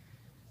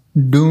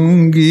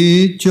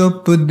ਡੂੰਗੀ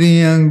ਚੁੱਪ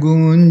ਦੀਆਂ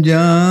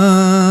ਗੂੰਜਾਂ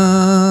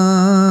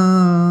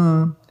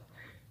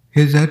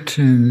His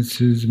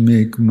utterances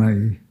make my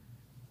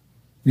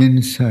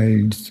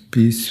insides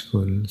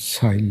peaceful,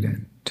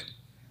 silent.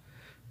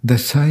 The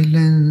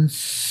silence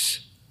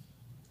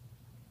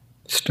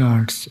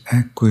starts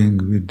echoing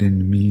within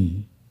me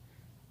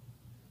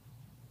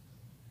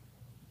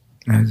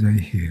as I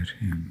hear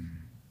him.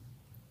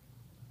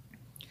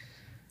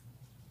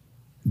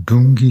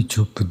 ਡੂੰਗੀ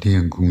ਚੁੱਪ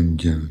ਦੀਆਂ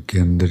ਗੂੰਜਾਂ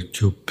ਕੇ ਅੰਦਰ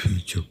ਚੁੱਪ ਹੀ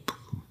ਚੁੱਪ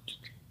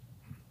ਗੂੰਜਦੀ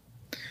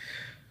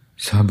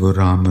ਸਭ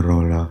ਰਾਮ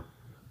ਰੌਲਾ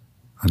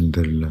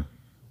ਅੰਦਰਲਾ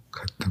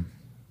ਖਤਮ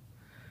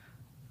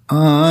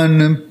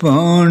ਆਨ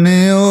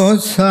ਪਾਉਣਿਓ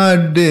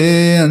ਸਾਡੇ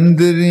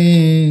ਅੰਦਰੀ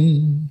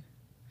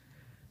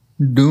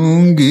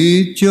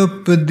ਡੂੰਗੀ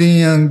ਚੁੱਪ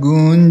ਦੀਆਂ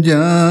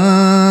ਗੂੰਜਾਂ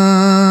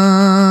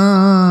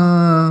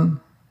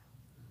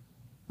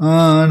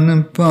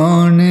ਆਨ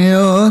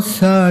ਪਾਉਣਿਓ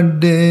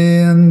ਸਾਡੇ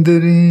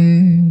ਅੰਦਰੀ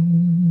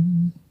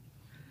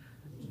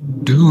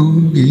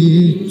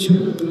ਡੂੰਗੀ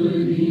ਚੁੱਪ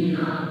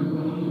ਦੀਆਂ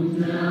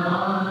ਗੂੰਜਾਂ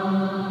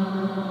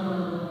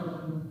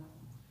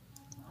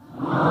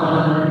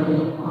ਆਨ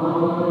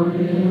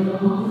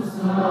ਪਾਉਣਿਓ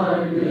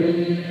ਸਾਡੇ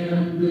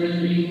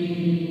ਅੰਦਰੀ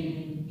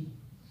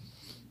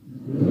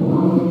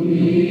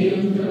ਡੂੰਗੀ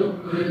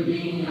ਚੁੱਪ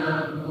ਦੀਆਂ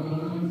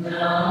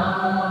ਗੂੰਜਾਂ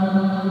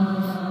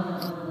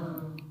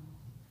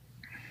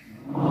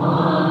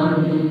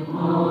ਆਨ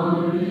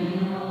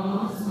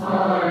ਪਾਉਣਿਓ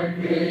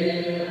ਸਾਡੇ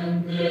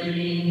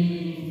ਅੰਦਰੀ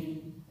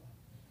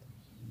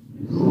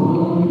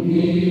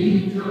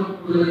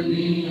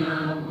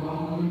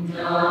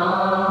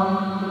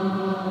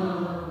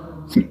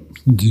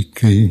ਜੀ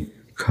ਕਈ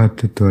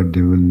ਖਤ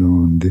ਤੁਹਾਡੇ ਵੱਲੋਂ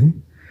ਆਉਂਦੇ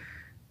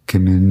ਕਿ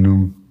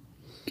ਮੈਨੂੰ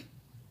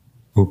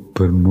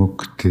ਉੱਪਰ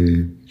ਮੁਖ ਤੇ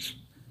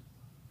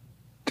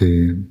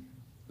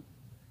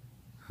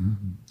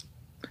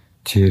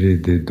ਚਿਹਰੇ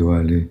ਦੇ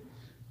ਦੁਆਲੇ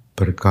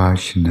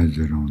ਪ੍ਰਕਾਸ਼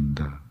ਨਜ਼ਰ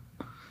ਆਉਂਦਾ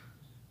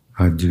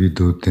ਅੱਜ ਵੀ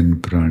 2-3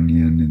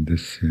 ਪ੍ਰਾਣੀਆਂ ਨੇ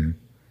ਦੱਸਿਆ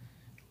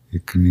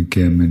ਇੱਕ ਨੇ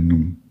ਕਿਹਾ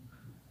ਮੈਨੂੰ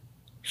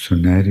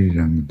ਸੁਨਹਿਰੀ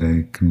ਰੰਗ ਦਾ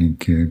ਇੱਕ ਨੇ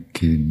ਕਿਹਾ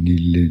ਕਿ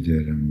ਨੀਲੇ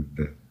ਜਿਹੇ ਰੰਗ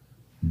ਦਾ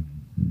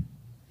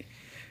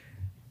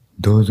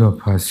Those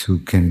of us who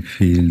can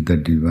feel the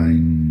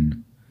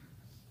divine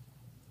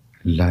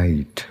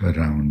light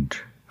around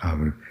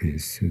our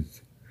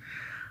faces.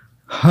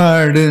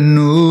 ਹੜ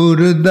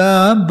ਨੂਰ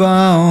ਦਾ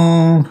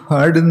ਬਾਉ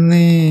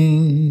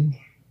ਫੜਨੀ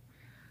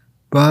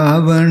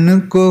ਪਾਵਨ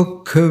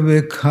ਕੁੱਖ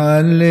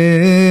ਵਿਖਾਲੇ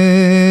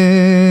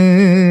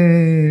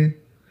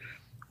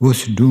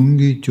ਉਸ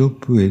ਡੂੰਗੀ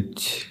ਚੁੱਪ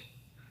ਵਿੱਚ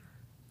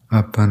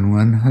ਆਪਾਂ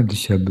ਨੂੰ ਅਨਹਦ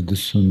ਸ਼ਬਦ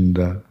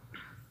ਸੁਣਦਾ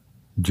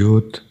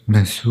ਜੋਤ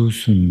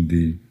ਮਹਿਸੂਸ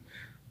ਹੁੰਦੀ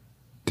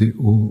ਤੇ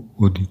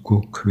ਉਹਦੀ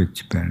ਕੁੱਖ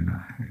ਵਿੱਚ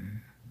ਪੈਣਾ ਹੈ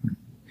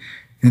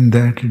In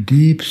that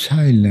deep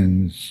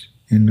silence,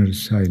 inner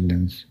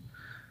silence,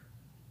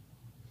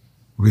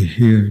 we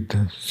hear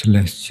the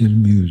celestial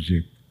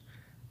music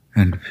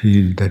and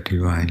feel the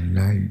divine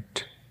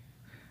light.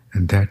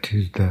 And that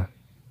is the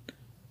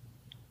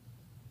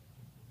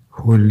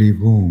holy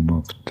womb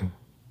of the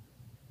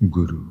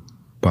Guru,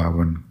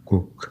 Pavan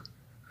Kuk,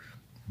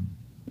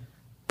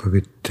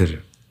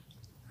 Pavitra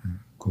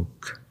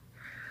Kuk.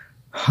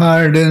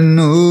 ਹੜ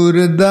ਨੂਰ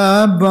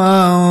ਦਾ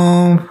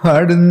ਬਾਉ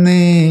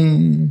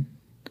ਫੜਨੀ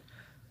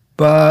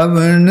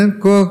ਪਾਵਨ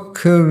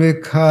ਕੁੱਖ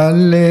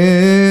ਵਿਖਾਲੇ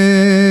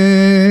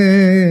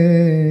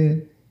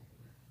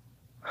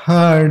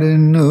ਹੜ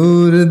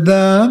ਨੂਰ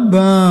ਦਾ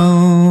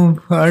ਬਾਉ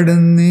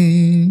ਫੜਨੀ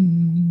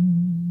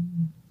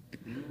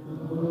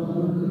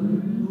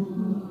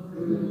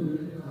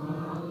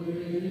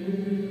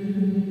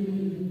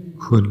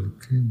ਖੁੱਲ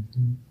ਕੇ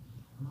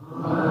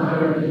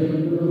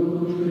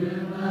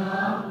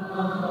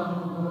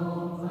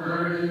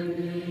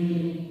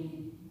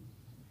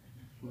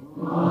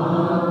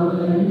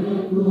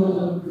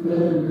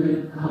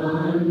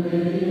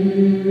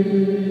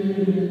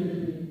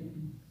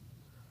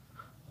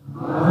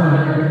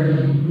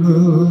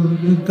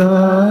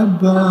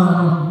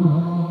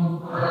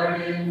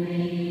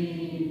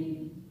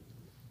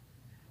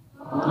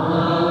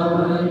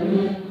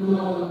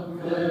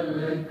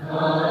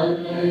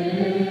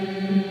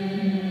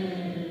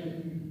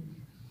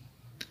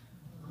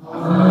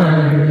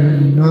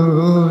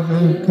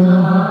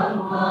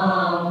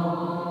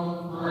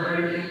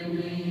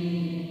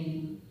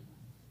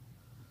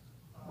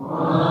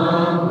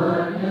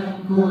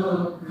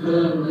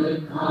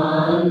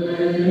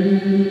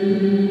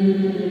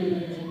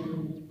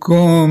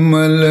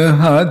ਕੋਮਲ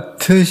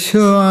ਹੱਥ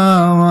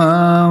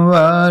ਛੁਆਵਾਂ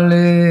ਵਾਲੇ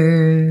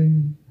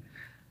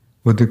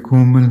ਉਹਦੇ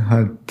ਕੋਮਲ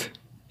ਹੱਥ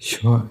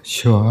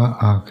ਛੁਆ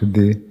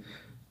ਆਖਦੇ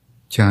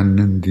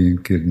ਚਾਨਣ ਦੀਆਂ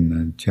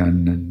ਕਿਰਨਾਂ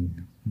ਚਾਨਣ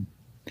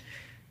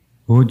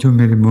ਉਹ ਜੋ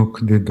ਮੇਰੇ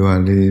ਮੁਖ ਦੇ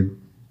ਦੁਆਲੇ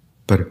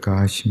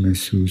ਪ੍ਰਕਾਸ਼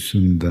ਮਹਿਸੂਸ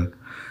ਹੁੰਦਾ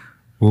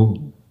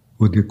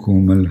ਉਹਦੇ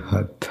ਕੋਮਲ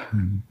ਹੱਥ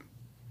ਹਨ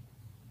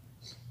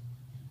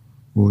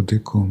ਉਹਦੇ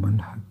ਕੋਮਲ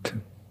ਹੱਥ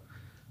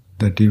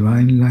The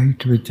divine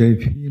light which I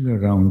feel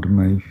around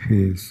my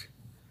face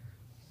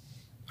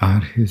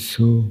are his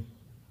so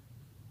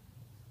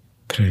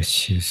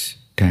precious,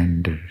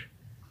 tender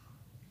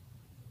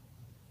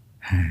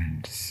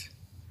hands,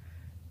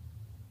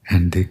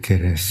 and they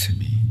caress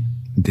me,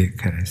 they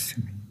caress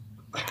me.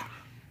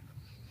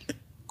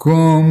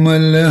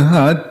 कोमल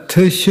हथ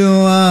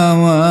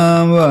छुआवां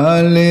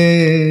वाले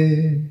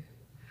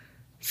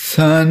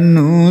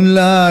सानू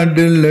लाड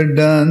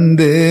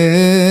लडांदे,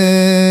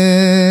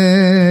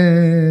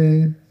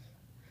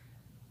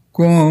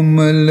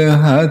 कोमल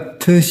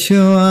हथ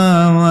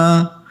छुआवां।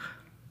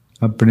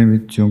 अपने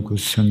विचों कोई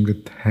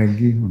संगत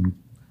हैगी हुण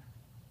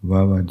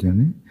वावा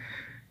जाने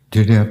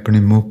जिहड़े अपने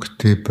मुख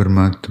ते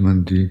परमात्मा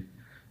दी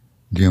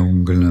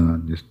उंगलां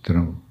जिस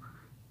तरह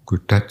कोई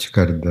टच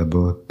करदा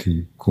बहुत ही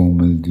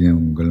कोमल जिहियां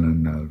उंगलां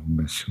नाल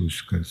महसूस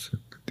कर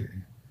सकते।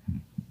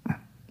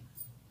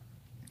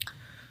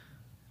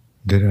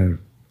 देयर आर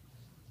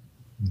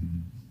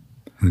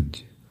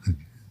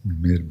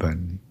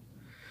मेहरबानी।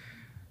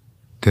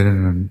 There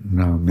are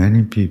now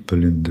many people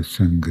in the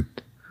Sangat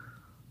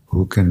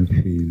who can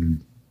feel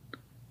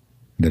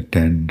the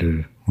tender.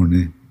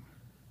 Hune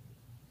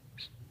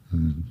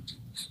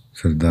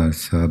Sardar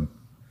Sahab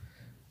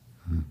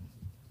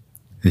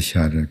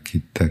इशारा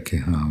किया कि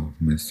हाँ वो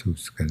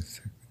महसूस कर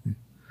सकते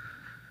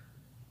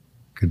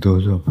कि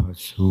those of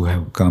us who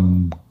have come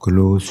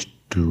close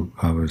to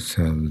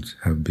ourselves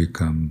have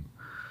become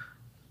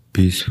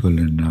peaceful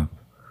enough,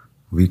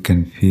 we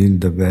can feel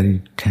the very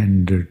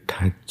tender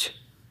touch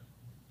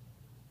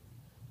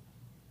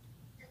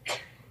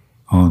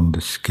on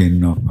the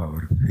skin of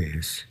our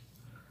face.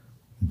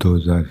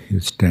 Those are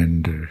his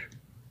tender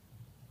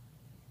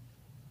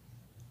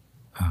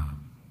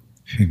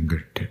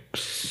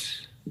fingertips.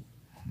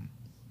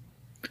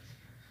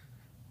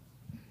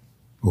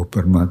 वो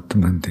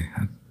परमात्मा दे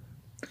हाथ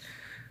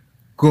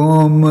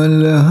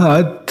कोमल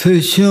हाथ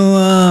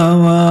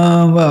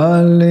छुआवां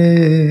वाले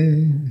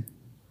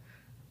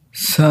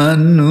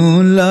सानू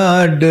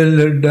लाड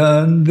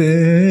लडांदे,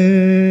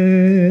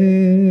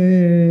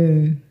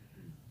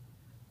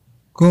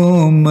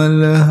 कोमल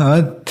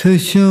हाथ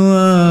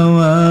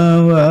छुआवां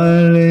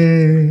वाले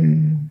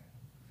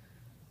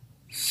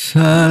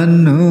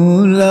सानू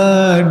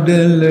लाड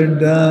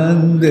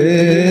लडांदे,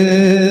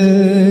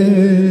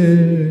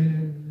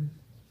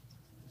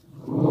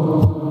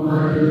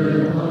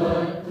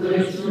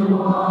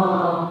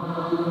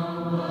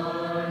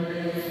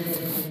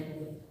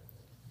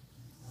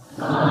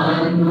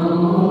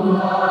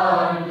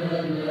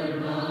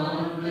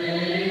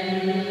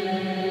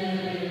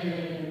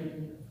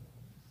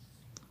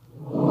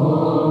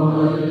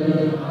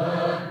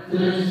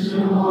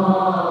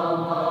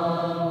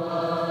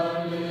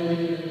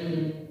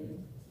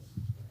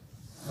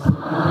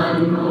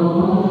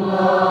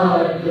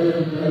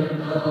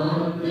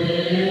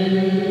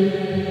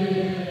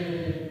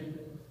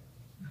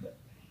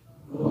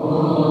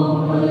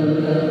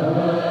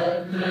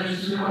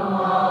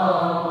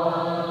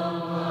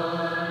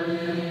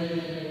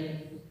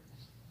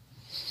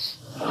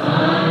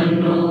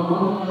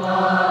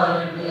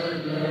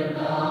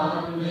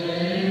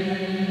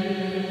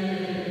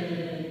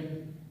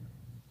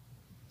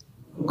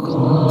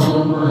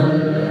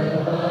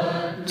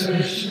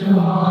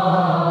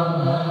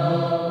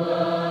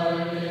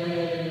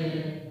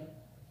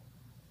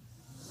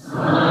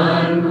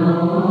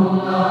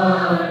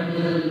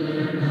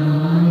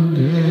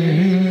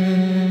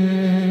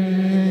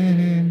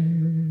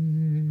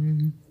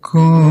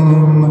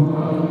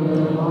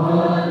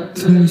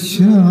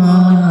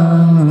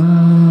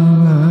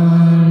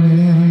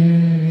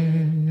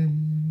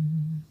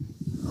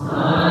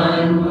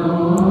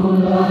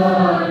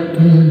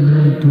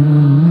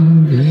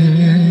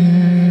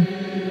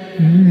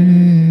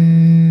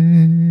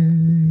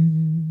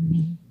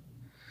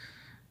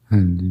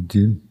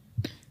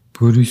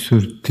 पूरी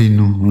सुरती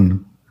नूं हुण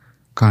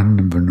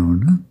ਕੰਨ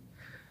ਬਣਾਉਣਾ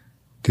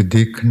ਤੇ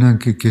ਦੇਖਣਾ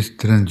ਕਿ ਕਿਸ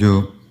ਤਰ੍ਹਾਂ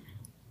ਜੋ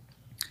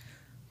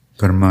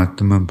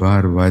ਪਰਮਾਤਮਾ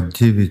ਬਾਹਰ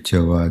ਵਾਜੇ ਵਿੱਚ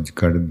ਆਵਾਜ਼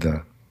ਕੱਢਦਾ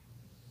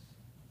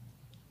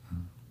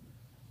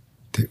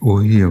ਤੇ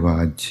ਉਹੀ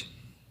ਆਵਾਜ਼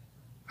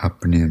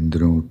ਆਪਣੇ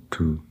ਅੰਦਰੋਂ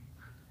ਉੱਠੂ।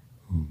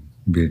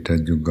 ਬੇਟਾ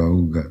ਜੋ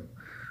ਗਾਊਗਾ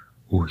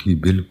ਉਹੀ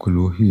ਬਿਲਕੁਲ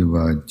ਉਹੀ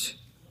ਆਵਾਜ਼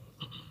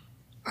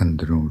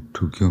ਅੰਦਰੋਂ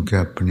ਉੱਠੂ, ਕਿਉਂਕਿ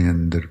ਆਪਣੇ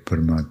ਅੰਦਰ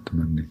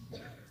ਪਰਮਾਤਮਾ ਨੇ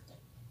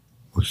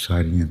ਉਹ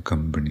ਸਾਰੀਆਂ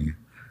ਕੰਬਣੀਆਂ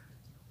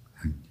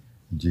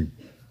ਜੀ।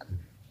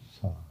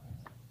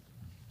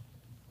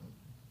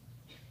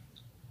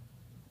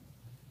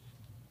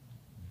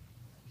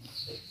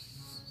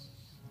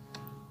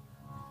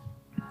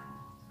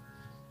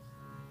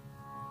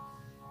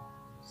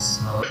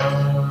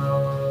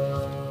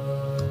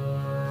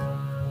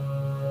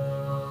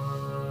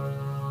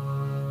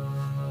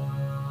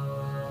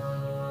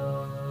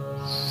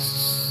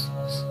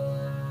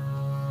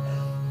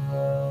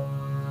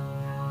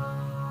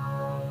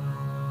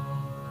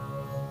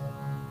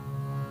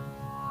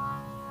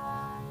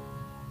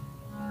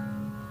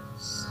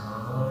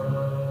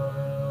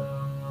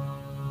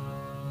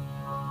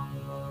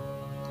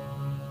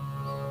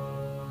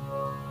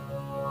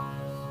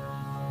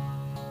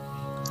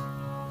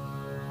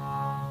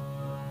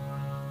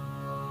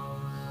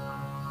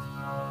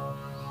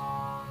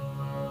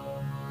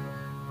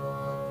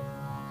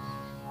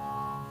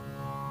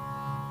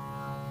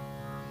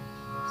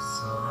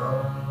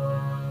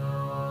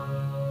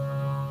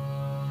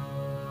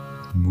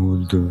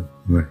 मूल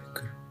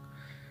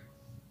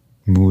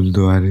मूल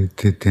द्वारे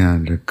ते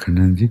ध्यान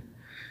रखना जी,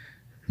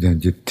 ਜਾਂ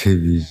ਜਿੱਥੇ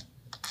ਵੀ,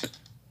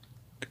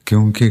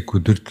 ਕਿਉਂਕਿ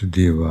ਕੁਦਰਤ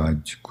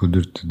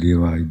ਦੀ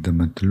ਆਵਾਜ਼ ਦਾ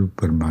ਮਤਲਬ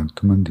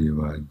ਪਰਮਾਤਮਾ ਦੀ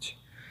ਆਵਾਜ਼,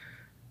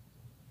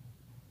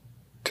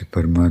 ਤੇ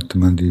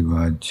ਪਰਮਾਤਮਾ ਦੀ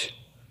ਆਵਾਜ਼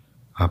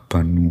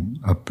ਆਪਾਂ ਨੂੰ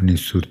ਆਪਣੀ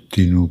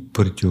ਸੁਰਤੀ ਨੂੰ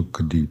ਉੱਪਰ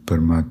ਚੁੱਕਦੀ,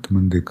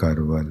 ਪਰਮਾਤਮਾ ਦੇ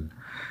ਘਰ ਵੱਲ।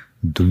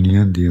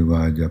 ਦੁਨੀਆ ਦੀ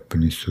ਆਵਾਜ਼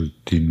ਆਪਣੀ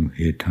ਸੁਰਤੀ ਨੂੰ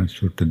ਹੇਠਾਂ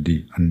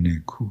ਸੁੱਟਦੀ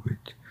ਅੰਨੇ ਖੂਹ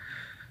ਵਿੱਚ।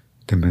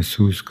 ਤੇ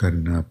ਮਹਿਸੂਸ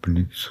ਕਰਨਾ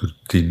ਆਪਣੀ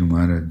ਸੁਰਤੀ ਨੂੰ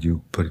ਮਹਾਰਾਜ ਜੀ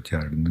ਉੱਪਰ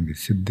ਚਾੜਨਗੇ,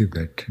 ਸਿੱਧੇ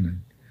ਬੈਠਣਾ,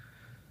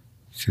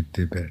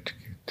 ਸਿੱਧੇ ਬੈਠ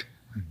ਕੇ ਉੱਥੇ।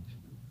 ਹਾਂਜੀ,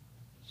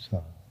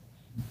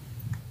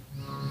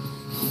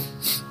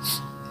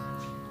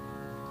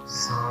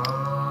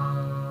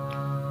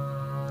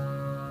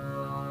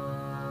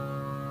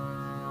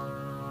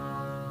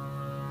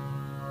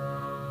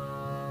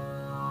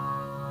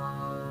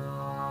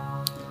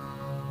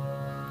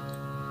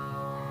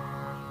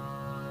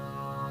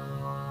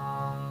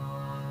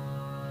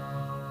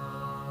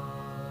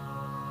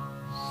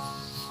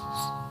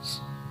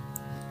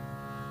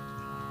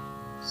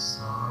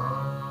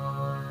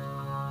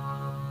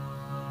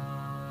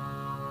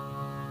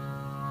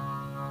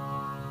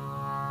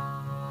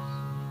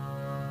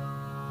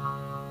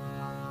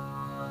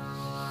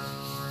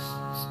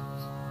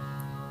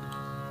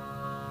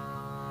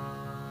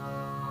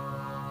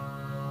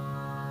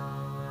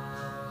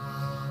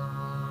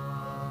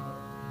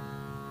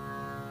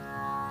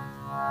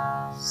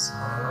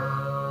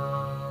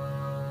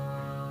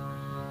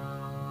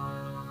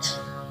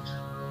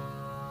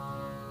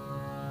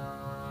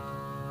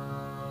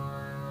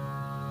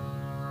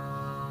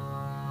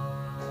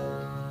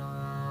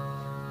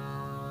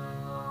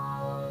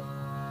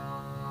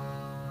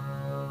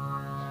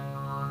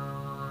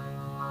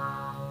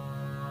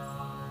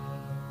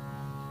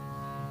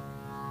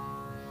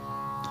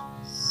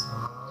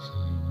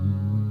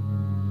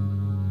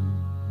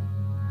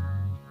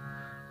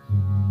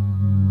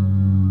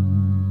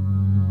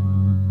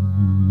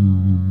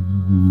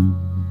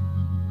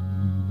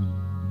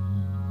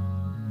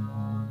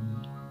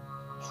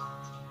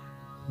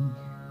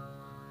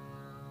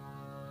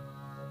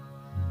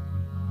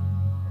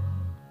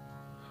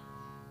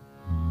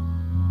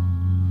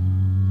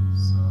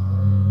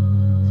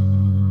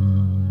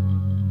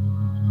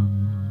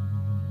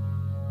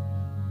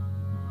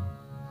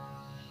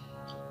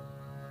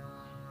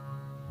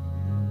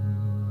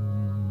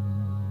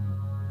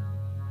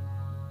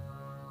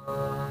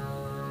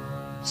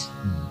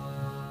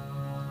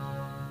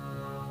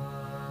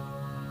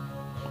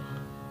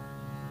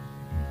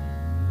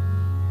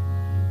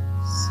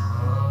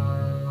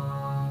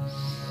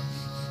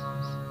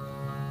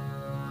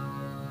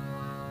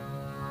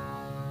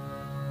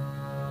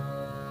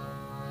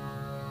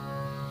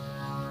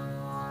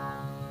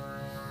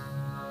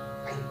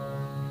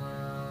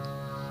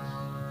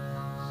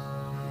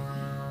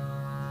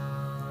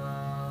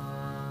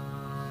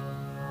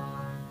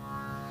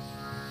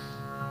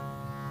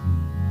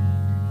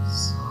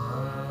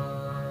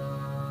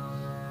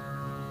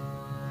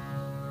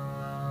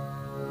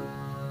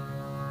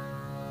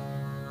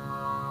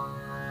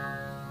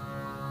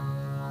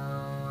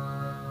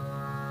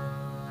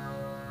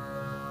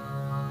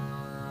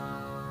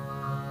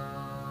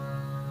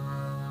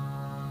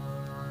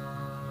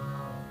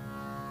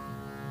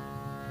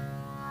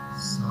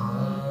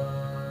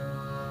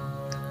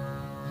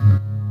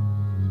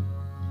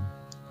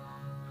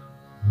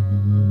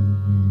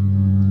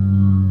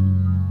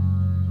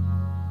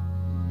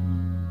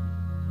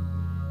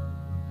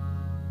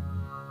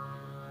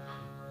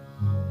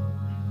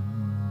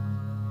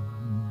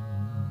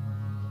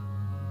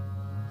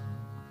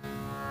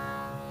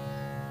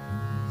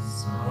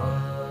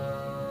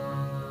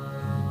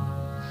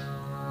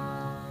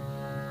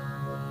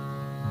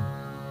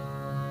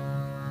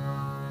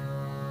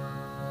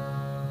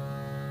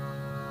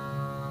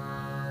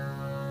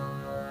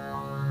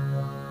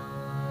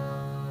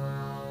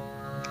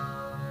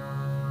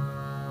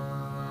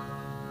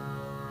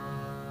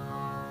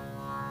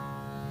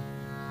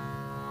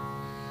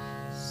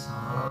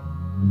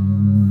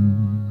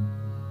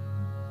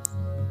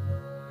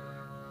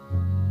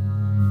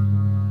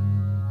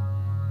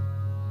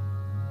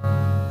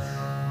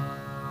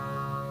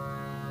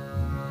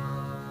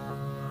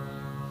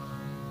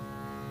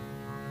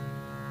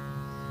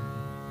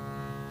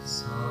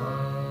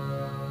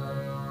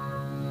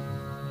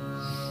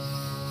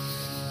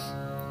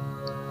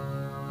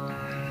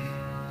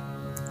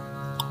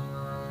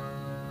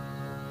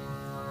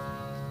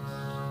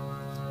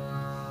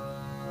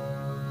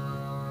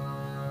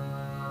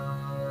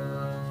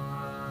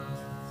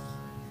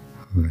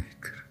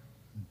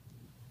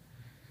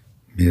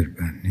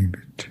 ਮਿਹਰਬਾਨੀ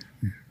ਬੇਟੇ।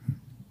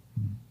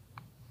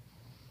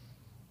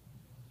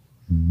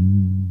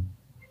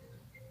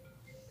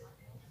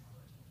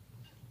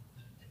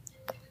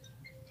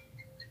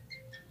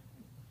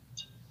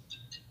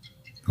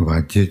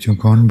 ਵਾਜੇ ਚੋਂ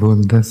ਕੌਣ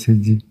ਬੋਲਦਾ ਸੀ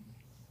ਜੀ?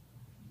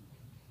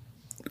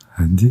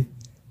 ਹਾਂਜੀ,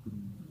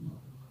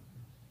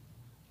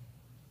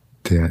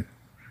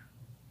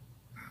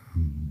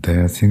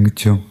 ਦਇਆ ਸਿੰਘ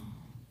ਚੋਂ।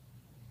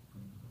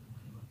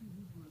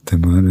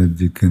 महाराज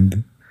जी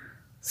कहते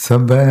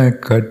सबै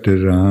कट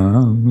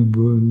राम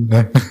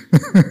बोले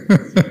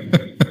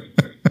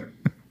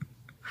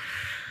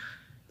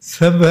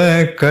सबै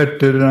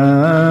कट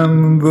राम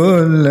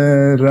बोले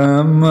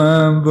रामा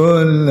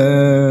बोले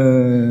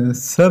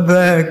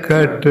सबै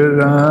कट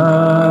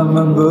राम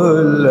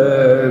बोले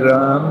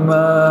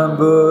रामा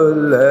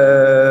बोले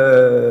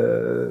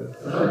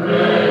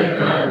सबै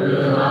कट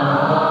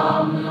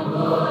राम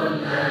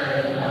बोले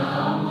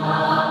रामा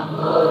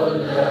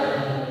बोले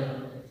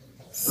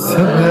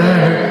सबै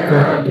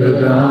कट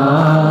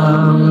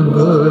राम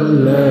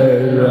बोले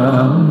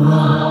रामा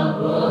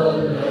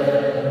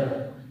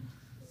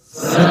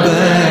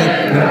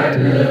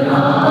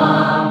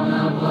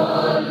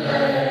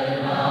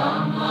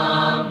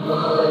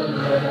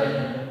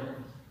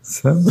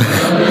सब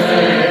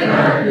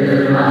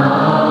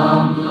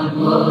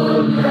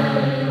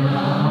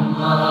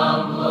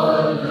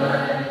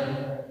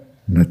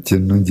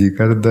नचन ਨੂੰ ਜੀ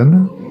ਕਰਦਾ ਨਾ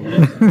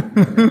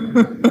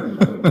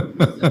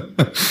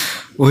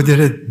ਉਹ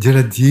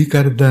ਜਿਹੜਾ ਜੀ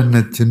ਕਰਦਾ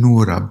ਨੱਚਣ ਨੂੰ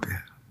ਉਹ ਰੱਬ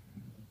ਹੈ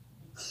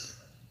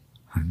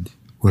ਹਾਂਜੀ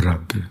ਉਹ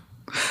ਰੱਬ ਹੈ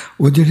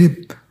ਉਹ ਜਿਹੜੇ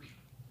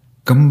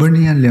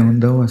ਕੰਬਣੀਆਂ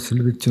ਲਿਆਉਂਦਾ ਉਹ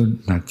ਅਸਲ ਵਿੱਚ ਉਹ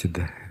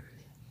ਨੱਚਦਾ ਹੈ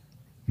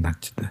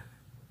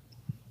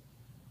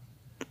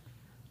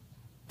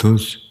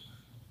those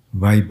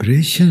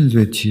vibrations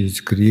which he is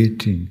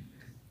creating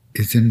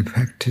is in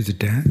fact his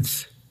dance.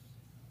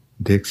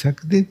 देख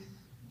सकते?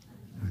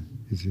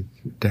 Is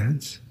it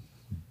dance?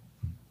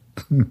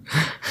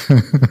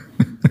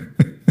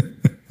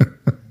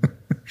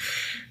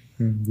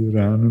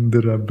 ਜਿਹੜਾ ਆਨੰਦ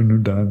ਰੱਬ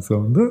ਨੂੰ ਡਾਂਸ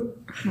ਆਉਂਦਾ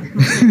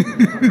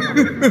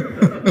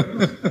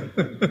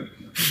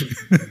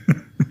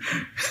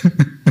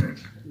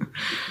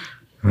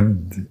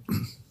ਹਾਂਜੀ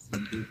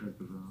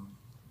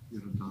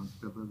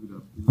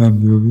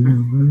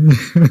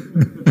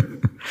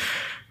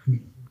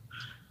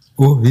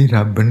ਉਹ ਵੀ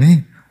ਰੱਬ ਨੇ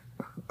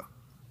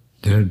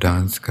ਜਿਹੜਾ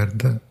ਡਾਂਸ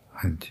ਕਰਦਾ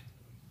ਹਾਂਜੀ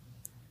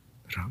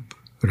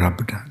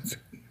ਰੱਬ ਡਾਂਸ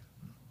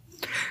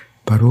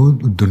ਪਰ ਉਹ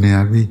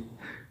ਦੁਨਿਆਵੀ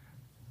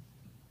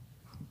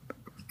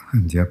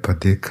ਹਾਂਜੀ ਆਪਾਂ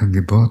ਦੇਖਾਂਗੇ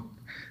ਬਹੁਤ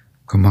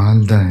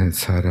ਕਮਾਲ ਦਾ ਹੈ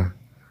ਸਾਰਾ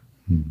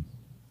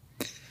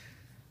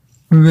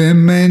ਵੇ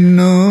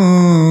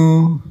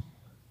ਮੈਨੂੰ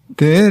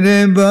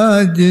ਤੇਰੇ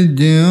ਬਾਝ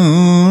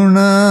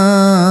ਜਿਉਣਾ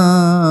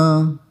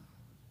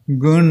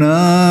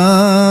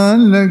ਗੁਨਾਹ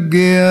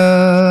ਲੱਗਿਆ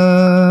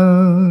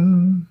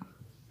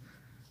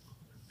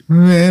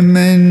ਵੇ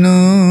ਮੈਨੂੰ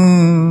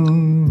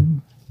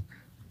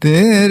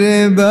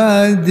ਤੇਰੇ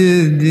ਬਾਝ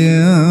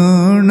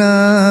ਜਿਉਣਾ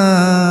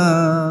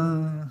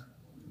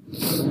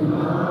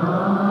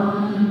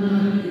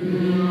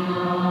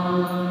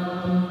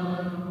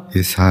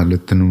ਇਸ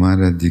ਹਾਲਤ ਨੂੰ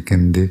ਮਹਾਰਾਜ ਜੀ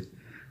ਕਹਿੰਦੇ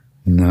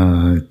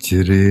ਨਾਚ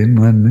ਰੇ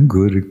ਮਨ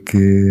ਗੁਰ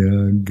ਕੇ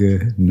ਆਗੇ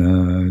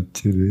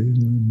ਨਾਚ ਰੇ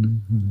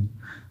ਮਨ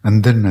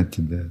ਅੰਦਰ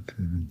ਨੱਚਦਾ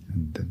ਫਿਰ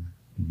ਅੰਦਰ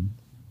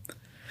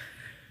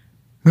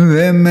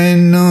ਵੇ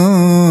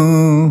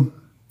ਮੈਨੂੰ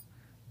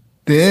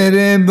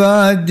ਤੇਰੇ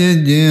ਬਾਝ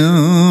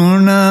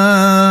ਜਿਉਣਾ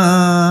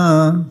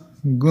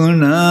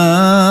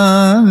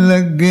ਗੁਨਾਹ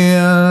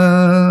ਲੱਗਿਆ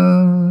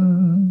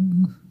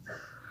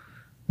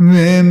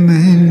ਵੇ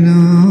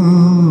ਮੈਨੂੰ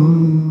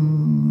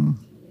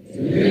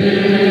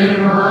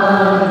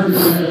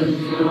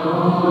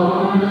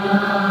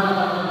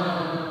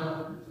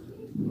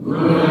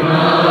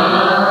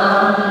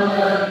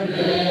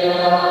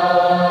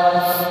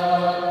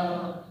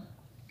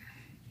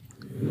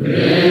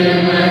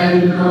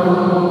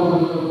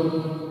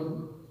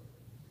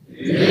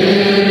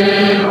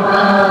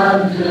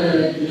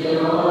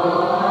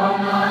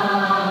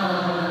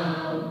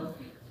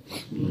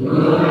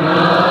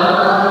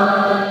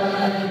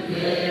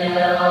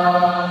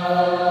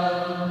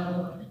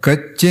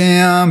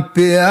ਕੱਚਿਆਂ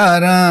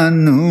ਪਿਆਰਾਂ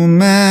ਨੂੰ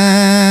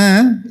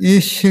ਮੈਂ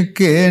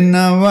ਇਸ਼ਕੇ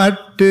ਨਾ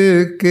ਵੱਟ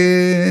ਕੇ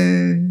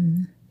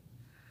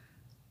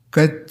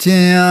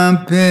ਕੱਚਿਆਂ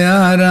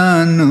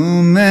ਪਿਆਰਾਂ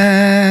ਨੂੰ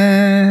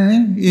ਮੈਂ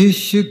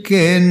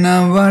ਇਸ਼ਕੇ ਨਾ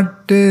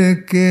ਵੱਟ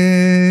ਕੇ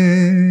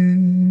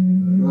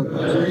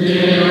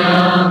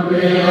ਕੱਚਿਆਂ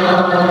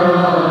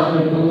ਪਿਆਰਾਂ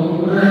ਨੂੰ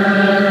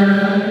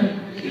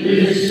ਮੈਂ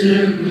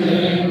ਇਸ਼ਕੇ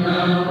ਨਾ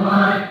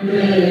ਵੱਟ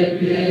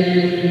ਕੇ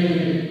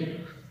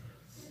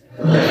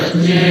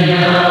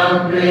ਕੱਚਿਆਂ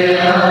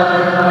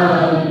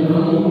ਪਿਆਰਾਂ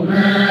ਨੂੰ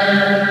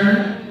ਮੈਂ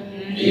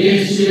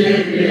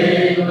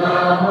ਇਸ਼ਕੇ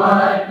ਨਾ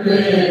ਵੱਟ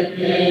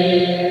ਕੇ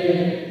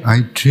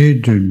I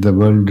traded the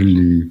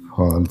worldly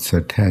false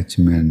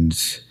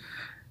attachments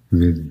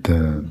with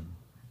the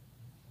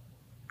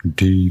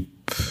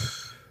deep,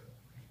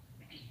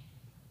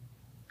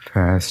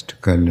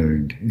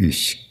 fast-colored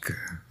ishq.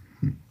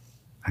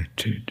 I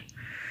traded.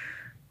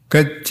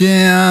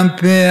 ਕੱਚਿਆਂ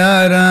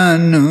ਪਿਆਰਾਂ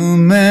ਨੂੰ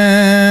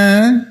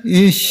ਮੈਂ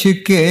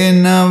ਇਸ਼ਕੇ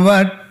ਨਾ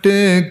ਵੱਟ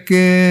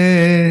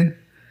ਕੇ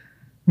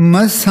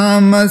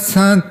ਮਸਾਂ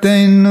ਮਸਾਂ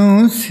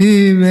ਤੈਨੂੰ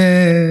ਸੀਵੇ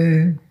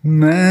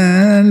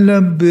ਮੈਂ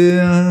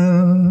ਲੱਭਿਆ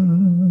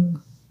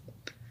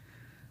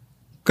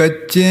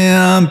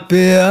ਕੱਚਿਆਂ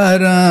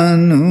ਪਿਆਰਾਂ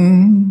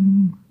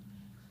ਨੂੰ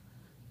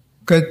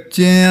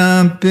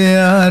ਕੱਚਿਆਂ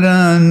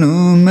ਪਿਆਰਾਂ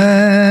ਨੂੰ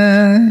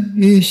ਮੈਂ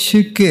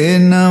ਇਸ਼ਕੇ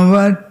ਨਾ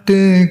ਵੱਟ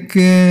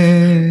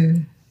ਕੇ,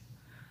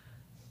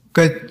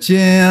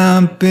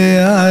 ਕੱਚਿਆਂ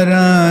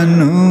ਪਿਆਰਾਂ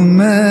ਨੂੰ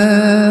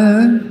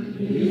ਮੈਂ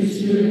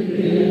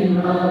ਇਸ਼ਕੇ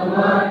ਨਾ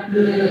ਵੱਟ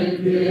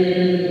ਕੇ,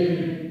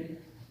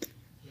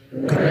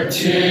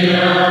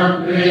 ਕੱਚਿਆਂ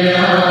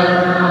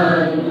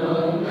ਪਿਆਰਾਂ ਨੂੰ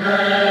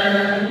ਮੈਂ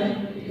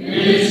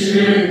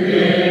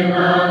ਇਸ਼ਕੇ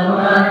ਨਾ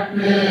ਵੱਟ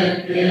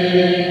ਕੇ,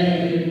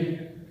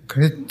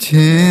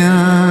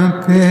 ਕੱਚਿਆਂ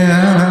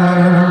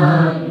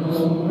ਪਿਆਰਾਂ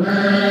ਨੂੰ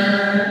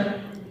ਮੈਂ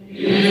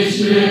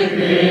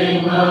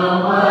ਇਸ਼ਕੇ ਨਾ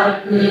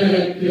ਵੱਟ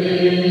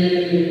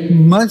ਕੇ,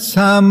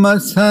 ਮਸਾਂ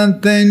ਮਸਾਂ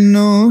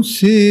ਤੈਨੂੰ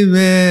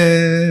ਸਿਵੇ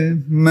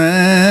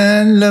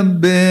ਮੈਂ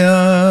ਲੱਭਿਆ,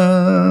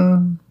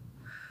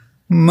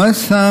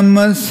 ਮਸਾਂ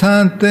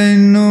ਮਸਾਂ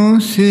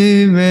ਤੈਨੂੰ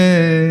ਸਿਵੇ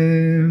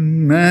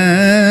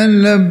ਮੈਂ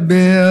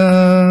ਲੱਭਿਆ,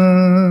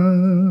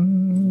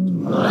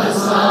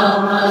 ਮਸਾਂ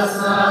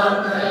ਮਸਾਂ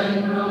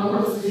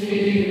ਤੈਨੂੰ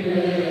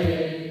ਸਿਵੇ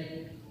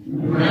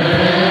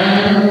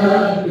ਮੈਂ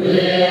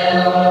ਲੱਭਿਆ,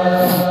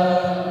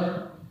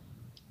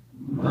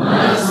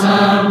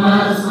 ਮਸਾਂ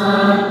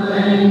ਮਸਾਂ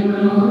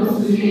ਤੈਨੂੰ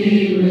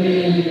ਸਿਵੇ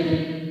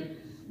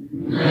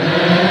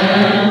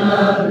ਮੈਂ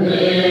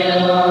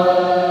ਲੱਭਿਆ,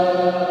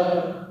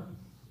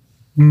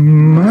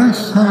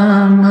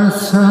 ਮਸਾਂ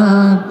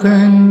ਮਸਾਂ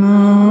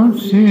ਤੈਨੂੰ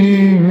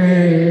ਸਿਵੇ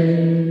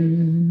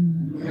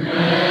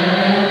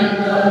ਮੈਂ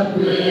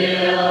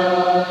ਲੱਭਿਆ।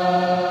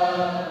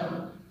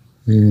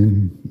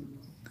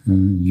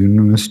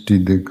 ਯੂਨੀਵਰਸਿਟੀ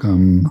ਦੇ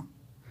ਕੰਮ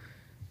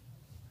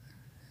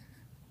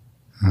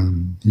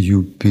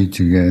ਯੂਪੀ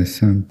 'ਚ ਗਏ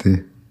ਸਾਂ ਅਤੇ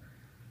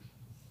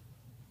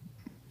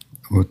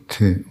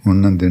ਉੱਥੇ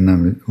ਉਹਨਾਂ ਦਿਨਾਂ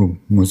ਵਿੱਚ ਉਹ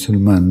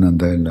ਮੁਸਲਮਾਨਾਂ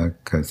ਦਾ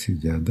ਇਲਾਕਾ ਸੀ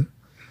ਜ਼ਿਆਦਾ,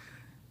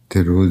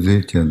 ਅਤੇ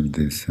ਰੋਜ਼ੇ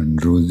ਚੱਲਦੇ ਸਨ।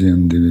 ਰੋਜ਼ਿਆਂ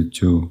ਦੇ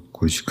ਵਿੱਚ ਉਹ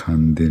ਕੁਛ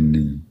ਖਾਂਦੇ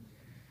ਨਹੀਂ,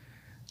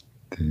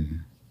 ਅਤੇ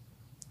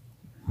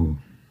ਉਹ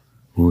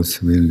ਉਸ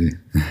ਵੇਲੇ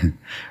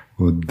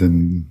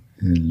ਉਦਣ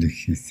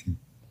ਲਿਖੀ ਸੀ,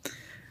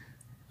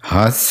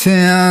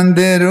 ਹਾਸਿਆਂ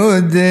ਦੇ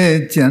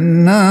ਰੋਜ਼ੇ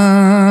ਚੰਨਾ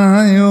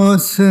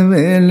ਉਸ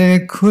ਵੇਲੇ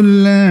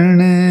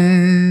ਖੁੱਲ੍ਹਣੇ,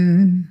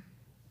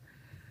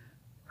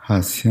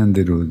 ਹਾਸਿਆਂ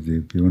ਦੇ ਰੋਜ਼ੇ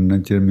ਵੀ ਉਹਨਾਂ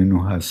ਚਿਰ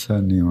ਮੈਨੂੰ ਹਾਸਾ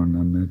ਨਹੀਂ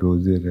ਆਉਣਾ, ਮੈਂ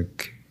ਰੋਜ਼ੇ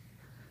ਰੱਖੇ,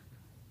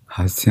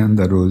 ਹਾਸਿਆਂ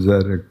ਦਾ ਰੋਜ਼ਾ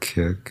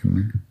ਰੱਖਿਆ ਕਿ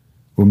ਮੈਂ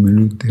ਉਹ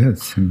ਮੈਨੂੰ ਤੇ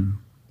ਹੱਸਣਾ।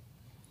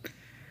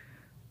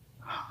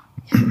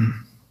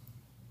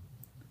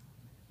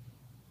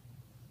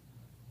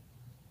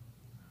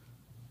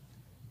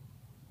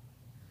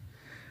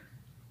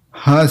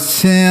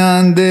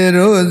 ਹਾਸਿਆਂ ਦੇ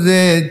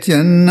ਰੋਜ਼ੇ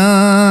ਚੰਨਾ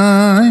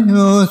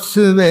ਉਸ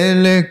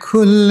ਵੇਲੇ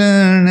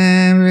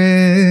ਖੁੱਲ੍ਹਣੇ ਵੇ,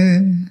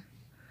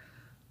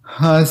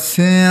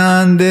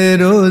 ਹਾਸਿਆਂ ਦੇ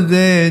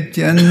ਰੋਜ਼ੇ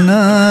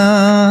ਚੰਨਾ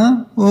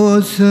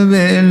ਉਸ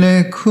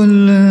ਵੇਲੇ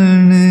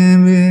ਖੁੱਲ੍ਹਣੇ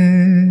ਵੇ,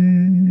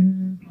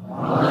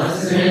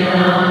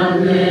 ਹਾਸਿਆਂ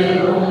ਦੇ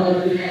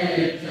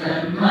ਰੋਜ਼ੇ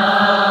ਚੰਨਾ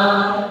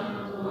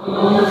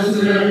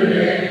ਉਸ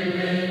ਵੇਲੇ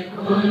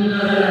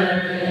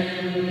ਖੁੱਲ੍ਹਣੇ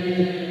ਵੇ,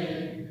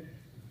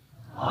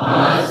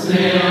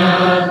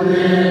 ਹਾਸਿਆਂ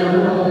ਦੇ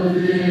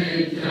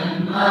ਰੋਜ਼ੇ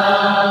ਚੰਨਾ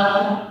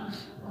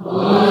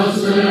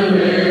ਉਸ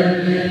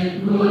ਵੇਲੇ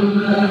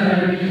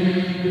ਖੁੱਲ੍ਹਣੇ,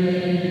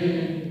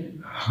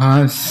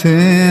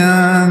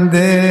 ਹਾਸਿਆਂ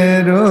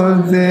ਦੇ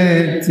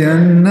ਰੋਜ਼ੇ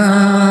ਚੰਨਾ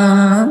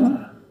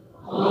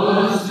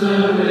ਉਸ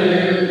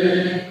ਵੇਲੇ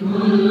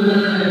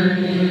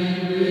ਖੁੱਲ੍ਹਣੇ,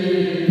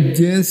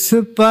 ਜਿਸ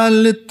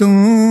ਪਲ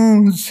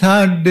ਤੂੰ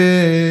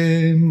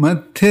ਸਾਡੇ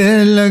ਮੱਥੇ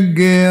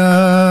ਲੱਗਿਆ,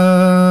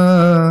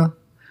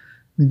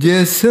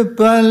 ਜਿਸ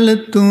ਪਲ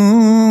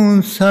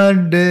ਤੂੰ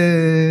ਸਾਡੇ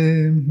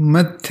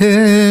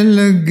ਮੱਥੇ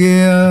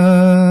ਲੱਗਿਆ,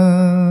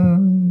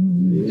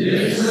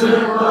 ਜਿਸ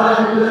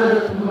ਪਲ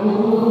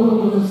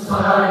ਤੂੰ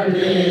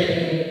ਸਾਡੇ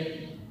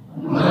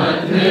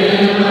ਮੱਥੇ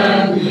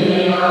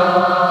ਲੱਗਿਆ,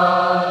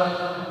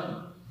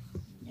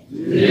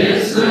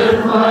 ਜਿਸ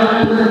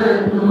ਪਲ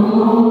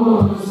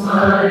ਤੂੰ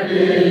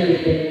ਸਾਡੇ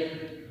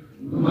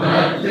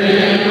ਮੱਥੇ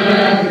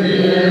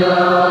ਲੱਗਿਆ,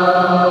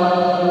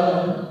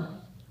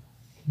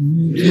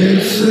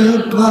 ਜਿਸ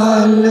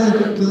ਪਲ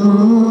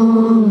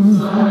ਤੂੰ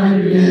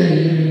ਸਾਡੇ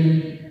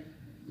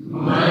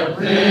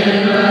ਮੱਥੇ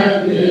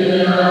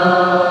ਲੱਗਿਆ,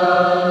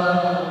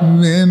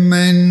 ਵੇ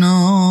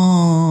ਮੈਨੂੰ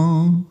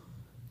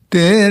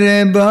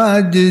ਤੇਰੇ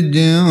ਬਾਝ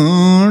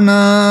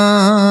ਜਿਉਣਾ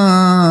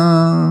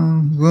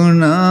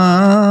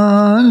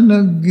ਗੁਨਾਹ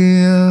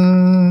ਲੱਗਿਆ।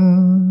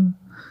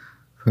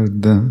 For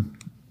the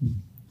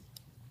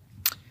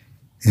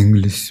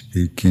English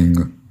speaking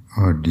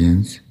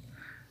audience,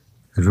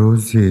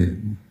 Rose,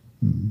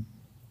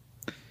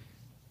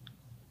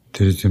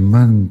 there is a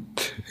month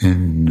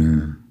in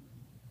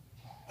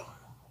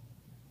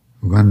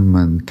 1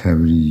 month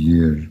every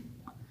year,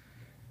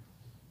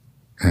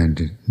 and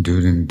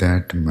during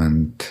that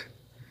month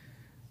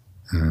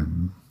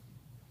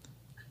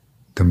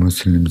the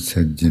Muslim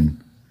Sajjan,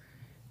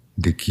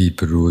 they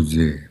keep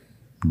Rose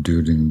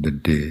during the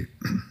day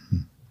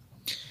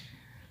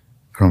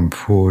from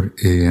 4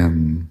 a.m.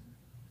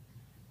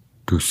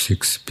 to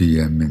 6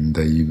 p.m. in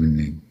the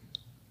evening.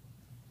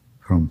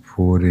 From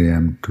 4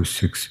 a.m. to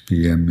 6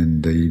 p.m. in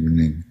the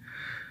evening,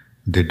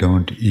 they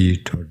don't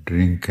eat or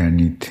drink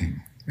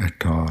anything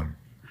at all,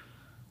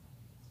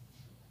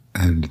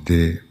 and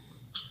they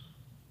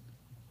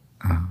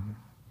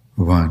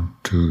want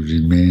to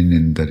remain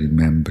in the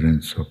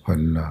remembrance of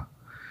Allah.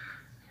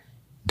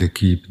 They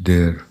keep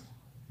their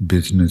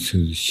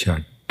businesses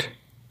shut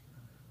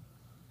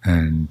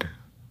and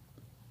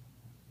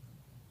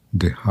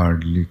they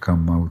hardly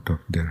come out of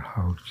their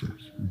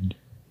houses.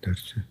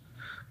 That's it.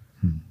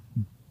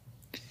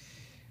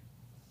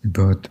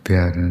 ਬਹੁਤ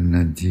ਪਿਆਰਾ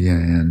ਨਾ ਜੀ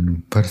ਆਇਆਂ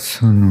ਨੂੰ।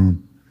 ਪਰਸੋਂ ਨੂੰ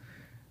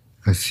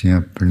ਅਸੀਂ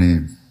ਆਪਣੇ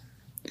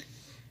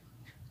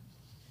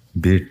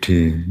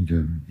ਬੇਟੇ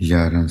ਜੋ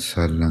 11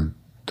 ਸਾਲਾਂ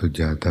ਤੋਂ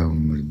ਜ਼ਿਆਦਾ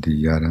ਉਮਰ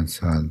ਦੀ, 11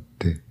 ਸਾਲ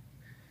ਤੇ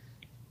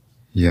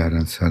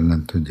 11 ਸਾਲਾਂ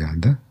ਤੋਂ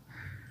ਜ਼ਿਆਦਾ,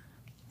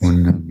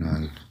 ਉਹਨਾਂ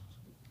ਨਾਲ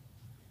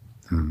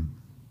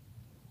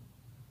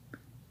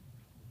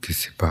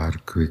ਕਿਸੇ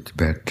ਪਾਰਕ ਵਿੱਚ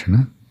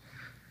ਬੈਠਣਾ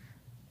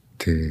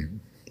ਤੇ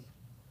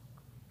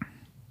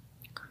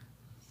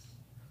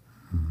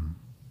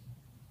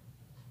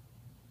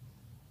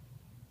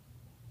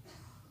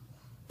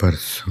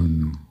ਪਰਸੋਂ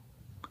ਨੂੰ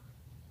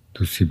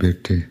ਤੁਸੀਂ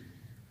ਬੇਟੇ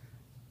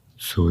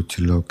ਸੋਚ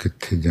ਲਓ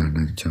ਕਿੱਥੇ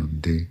ਜਾਣਾ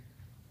ਚਾਹੁੰਦੇ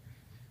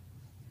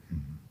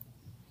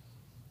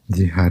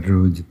ਜੀ। ਹਰ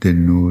ਰੋਜ਼ ਦੇ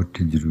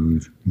ਨੋਟ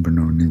ਜ਼ਰੂਰ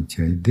ਬਣਾਉਣੇ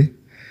ਚਾਹੀਦੇ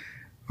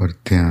ਔਰ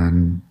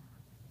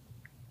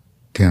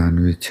ਧਿਆਨ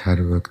ਵਿੱਚ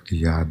ਹਰ ਵਕਤ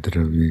ਯਾਦ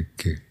ਰਵੇ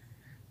ਕਿ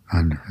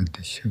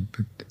ਅਨਹਦ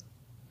ਸ਼ਬਦ।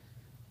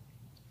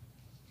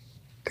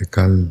 ਤੇ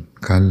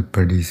ਕੱਲ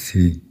ਪੜ੍ਹੀ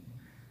ਸੀ,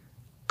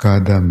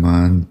 ਕਾਹਦਾ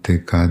ਮਾਨ ਤੇ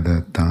ਕਾਹਦਾ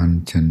ਤਾਨ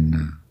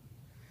ਚੰਨਾ,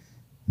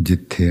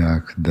 ਜਿੱਥੇ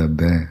ਆਖਦਾ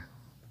ਬਹਿ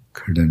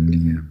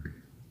ਖੜਨੀਆਂ ਵੀ।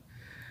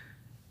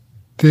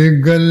 ਤੇ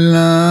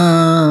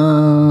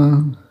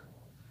ਗੱਲਾਂ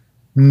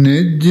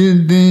ਨਿਜ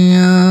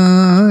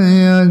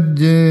ਦੀਆਂ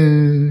ਅੱਜ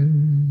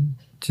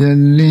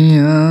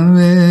ਚੱਲੀਆਂ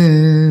ਵੇ,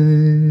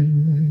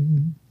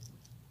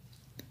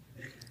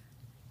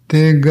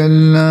 ਤੇ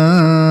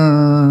ਗੱਲਾਂ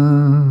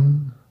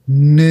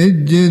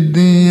ਨਿਜ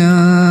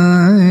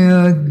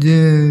ਦੀਆਂ ਅੱਜ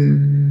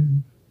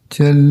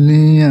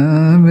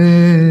ਚੱਲੀਆਂ ਵੇ।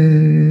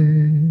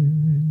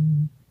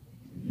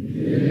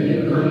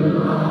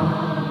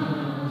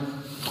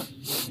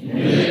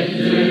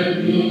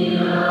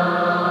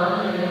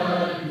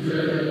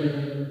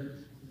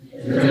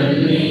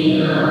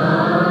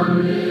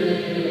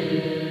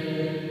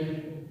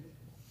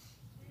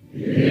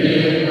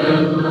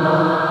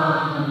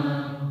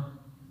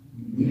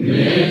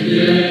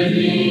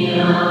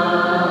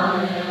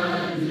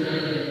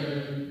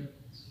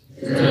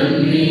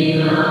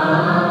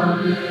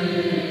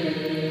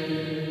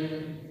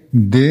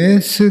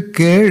 ਦੇਸ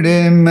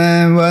ਕਿਹੜੇ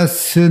ਮੈਂ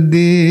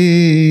ਵਸਦੀ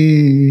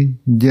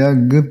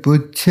ਜੱਗ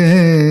ਪੁੱਛੇ।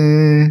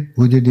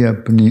 ਉਹ ਜਿਹੜੀ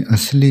ਆਪਣੀ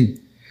ਅਸਲੀ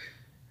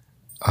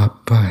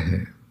ਆਪਾ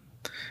ਹੈ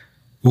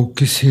ਉਹ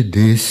ਕਿਸੇ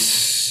ਦੇਸ਼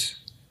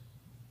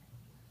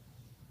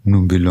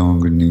ਨੂੰ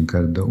ਬਿਲੋਂਗ ਨਹੀਂ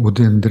ਕਰਦਾ।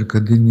 ਉਹਦੇ ਅੰਦਰ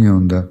ਕਦੀ ਨਹੀਂ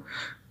ਆਉਂਦਾ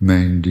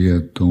ਮੈਂ ਇੰਡੀਆ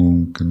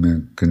ਤੋਂ ਕਿ ਮੈਂ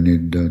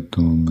ਕੈਨੇਡਾ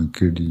ਤੋਂ, ਮੈਂ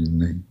ਕਿਹੜੀ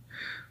ਨਹੀਂ।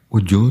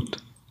 ਉਹ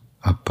ਜੋਤ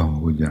ਆਪਾਂ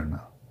ਹੋ ਜਾਣਾ।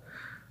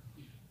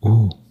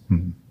 ਉਹ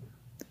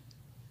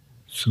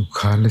ਸੋ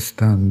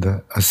ਖਾਲਿਸਤਾਨ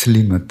ਦਾ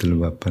ਅਸਲੀ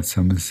ਮਤਲਬ ਆਪਾਂ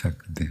ਸਮਝ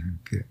ਸਕਦੇ ਹਾਂ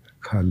ਕਿ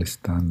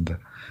ਖਾਲਿਸਤਾਨ ਦਾ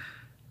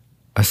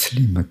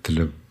ਅਸਲੀ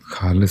ਮਤਲਬ,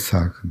 ਖਾਲਸ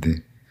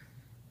ਆਖਦੇ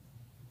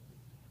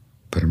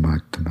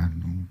ਪਰਮਾਤਮਾ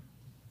ਨੂੰ,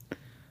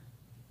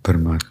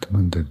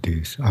 ਪਰਮਾਤਮਾ ਦਾ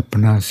ਦੇਸ਼।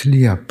 ਆਪਣਾ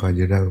ਅਸਲੀ ਆਪਾ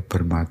ਜਿਹੜਾ ਉਹ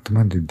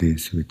ਪਰਮਾਤਮਾ ਦੇ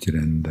ਦੇਸ਼ ਵਿੱਚ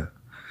ਰਹਿੰਦਾ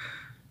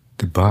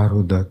ਤੇ ਬਾਹਰ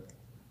ਉਹਦਾ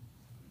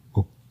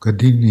ਉਹ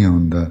ਕਦੀ ਨਹੀਂ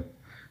ਆਉਂਦਾ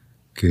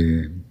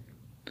ਕਿ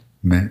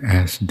ਮੈਂ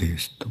ਇਸ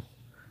ਦੇਸ਼ ਤੋਂ।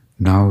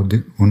 ਨਾ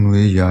ਉਹਨੂੰ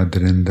ਇਹ ਯਾਦ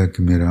ਰਹਿੰਦਾ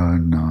ਕਿ ਮੇਰਾ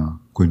ਨਾਂ,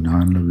 ਕੋਈ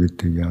ਨਾਂ ਲਵੇ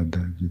ਤੇ ਯਾਦ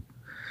ਆ ਜੀ।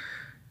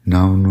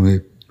 ਨਾ ਉਹਨੂੰ ਇਹ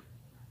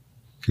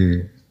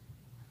ਕਿ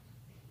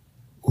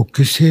ਉਹ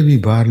ਕਿਸੇ ਵੀ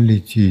ਬਾਹਰਲੀ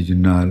ਚੀਜ਼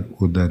ਨਾਲ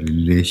ਉਹਦਾ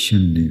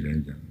ਰਿਲੇਸ਼ਨ ਨਹੀਂ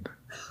ਰਹਿ ਜਾਂਦਾ।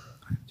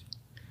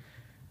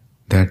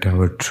 That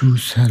our true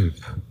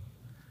self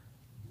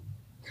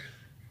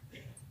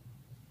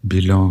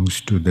belongs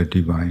to the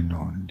divine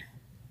only,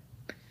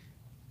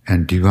 and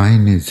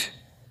divine is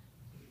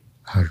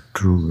her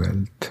true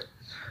wealth.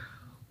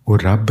 ਉਹ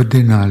ਰੱਬ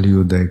ਦੇ ਨਾਲ ਹੀ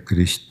ਉਹਦਾ ਇੱਕ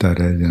ਰਿਸ਼ਤਾ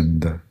ਰਹਿ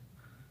ਜਾਂਦਾ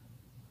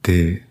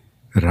ਤੇ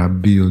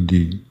ਰੱਬ ਹੀ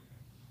ਉਹਦੀ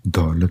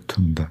ਦੌਲਤ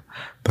ਹੁੰਦਾ।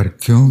 ਪਰ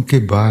ਕਿਉਂਕਿ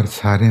ਬਾਹਰ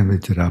ਸਾਰਿਆਂ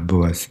ਵਿੱਚ ਰੱਬ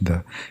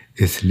ਵਸਦਾ,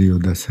 ਇਸ ਲਈ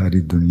ਉਹਦਾ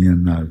ਸਾਰੀ ਦੁਨੀਆ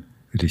ਨਾਲ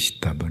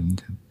ਰਿਸ਼ਤਾ ਬਣ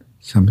ਜਾਂਦਾ।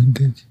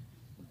 ਸਮਝਦੇ ਜੀ?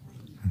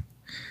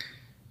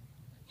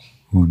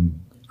 ਹੁਣ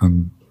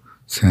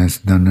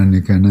ਸਾਇੰਸਦਾਨਾਂ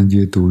ਨੇ ਕਹਿਣਾ ਜੀ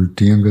ਇਹ ਤਾਂ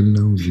ਉਲਟੀਆਂ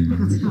ਗੱਲਾਂ ਹੋ ਗਈਆਂ।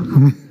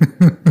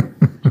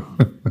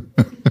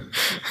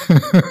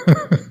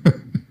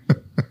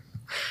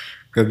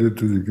 ਕਦੇ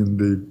ਤੁਸੀਂ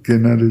ਕਹਿੰਦੇ ਕਿ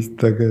ਨਾ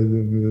ਰਿਸ਼ਤਾ ਕਹਿ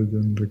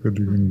ਜਾਂਦਾ,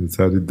 ਕਦੇ ਕਹਿੰਦੇ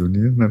ਸਾਰੀ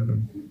ਦੁਨੀਆ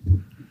ਨਾਲ।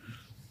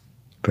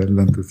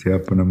 ਪਹਿਲਾਂ ਤੁਸੀਂ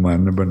ਆਪਣਾ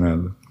ਮਨ ਬਣਾ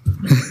ਲਓ।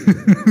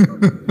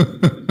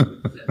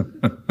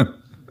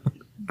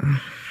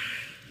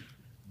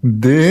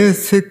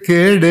 ਦੇਸ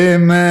ਕਿਹੜੇ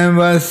ਮੈਂ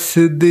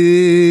ਵਸਦੀ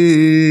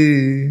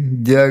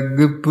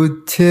ਜੱਗ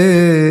ਪੁੱਛੇ,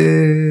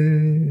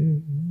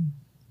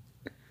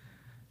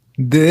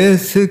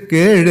 ਦੇਸ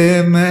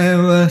ਕਿਹੜੇ ਮੈਂ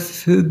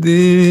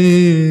ਵਸਦੀ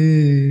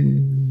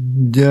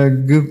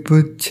ਜੱਗ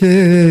ਪੁੱਛੇ।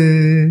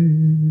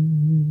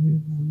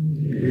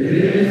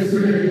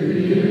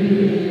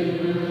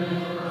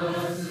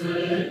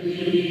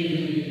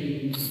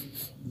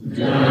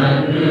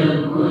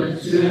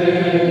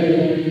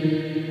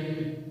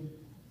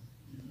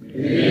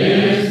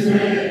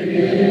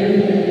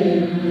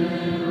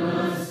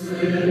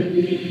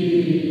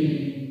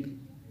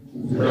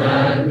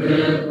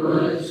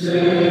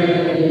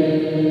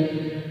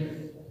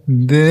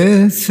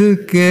 देश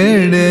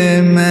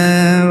केड़े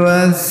में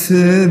वस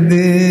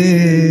दे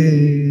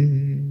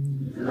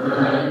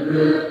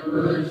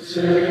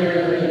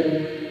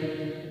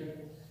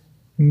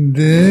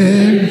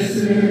देश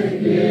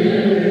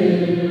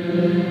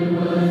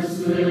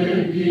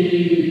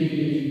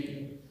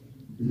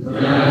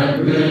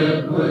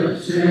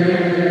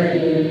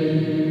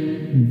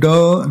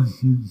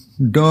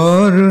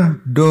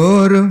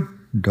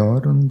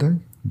डोर ਹੁੰਦਾ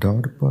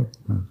डोर पर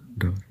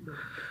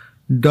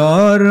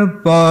डोर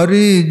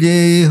पारी जे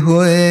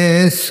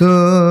होए सो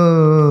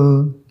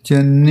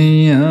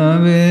चन्निया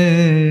वे.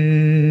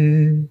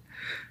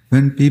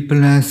 When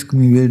people ask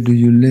me where do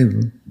you live,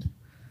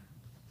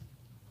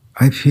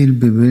 I feel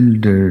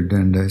bewildered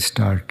and I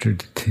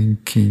started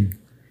thinking,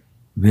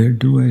 where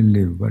do I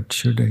live? What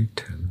should I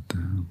tell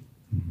them?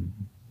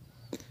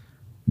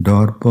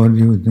 Door पर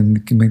जो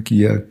जिंदगी में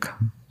किया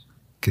खा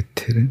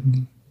किथे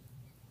रहनी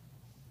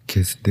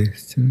किस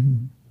देश च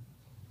रहनी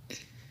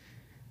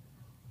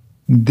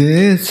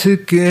देश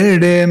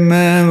केड़े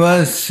में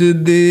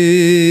वसदी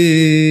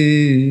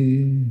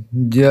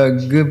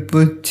जग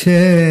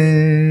पुछे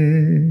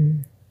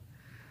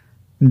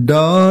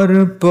डोर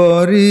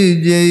पौरी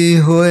जई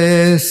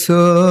होए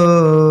सो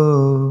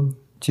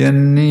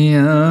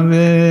चन्निया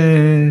वे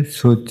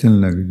सोचन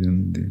लग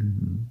जांदी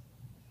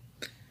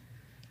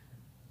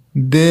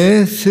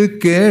देश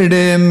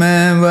केड़े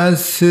में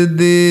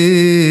वसदी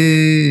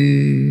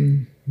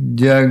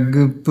जग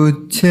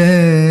पुछे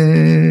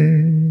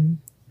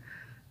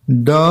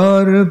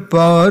डोर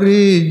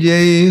पौरी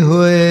जई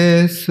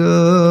होए सो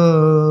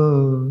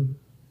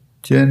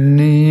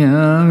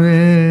चन्निया वे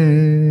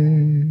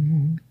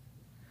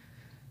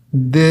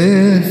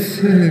देश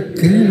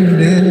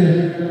केड़े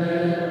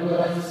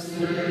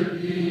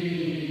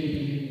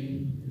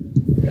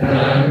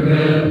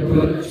जग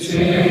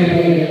पुछे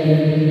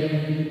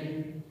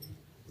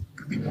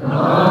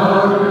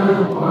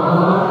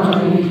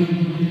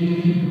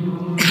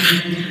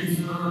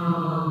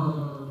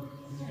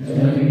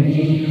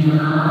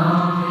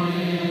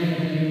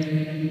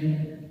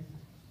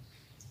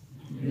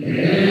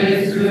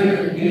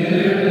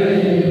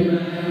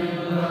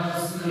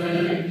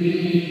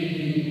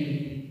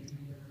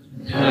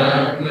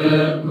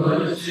Jagad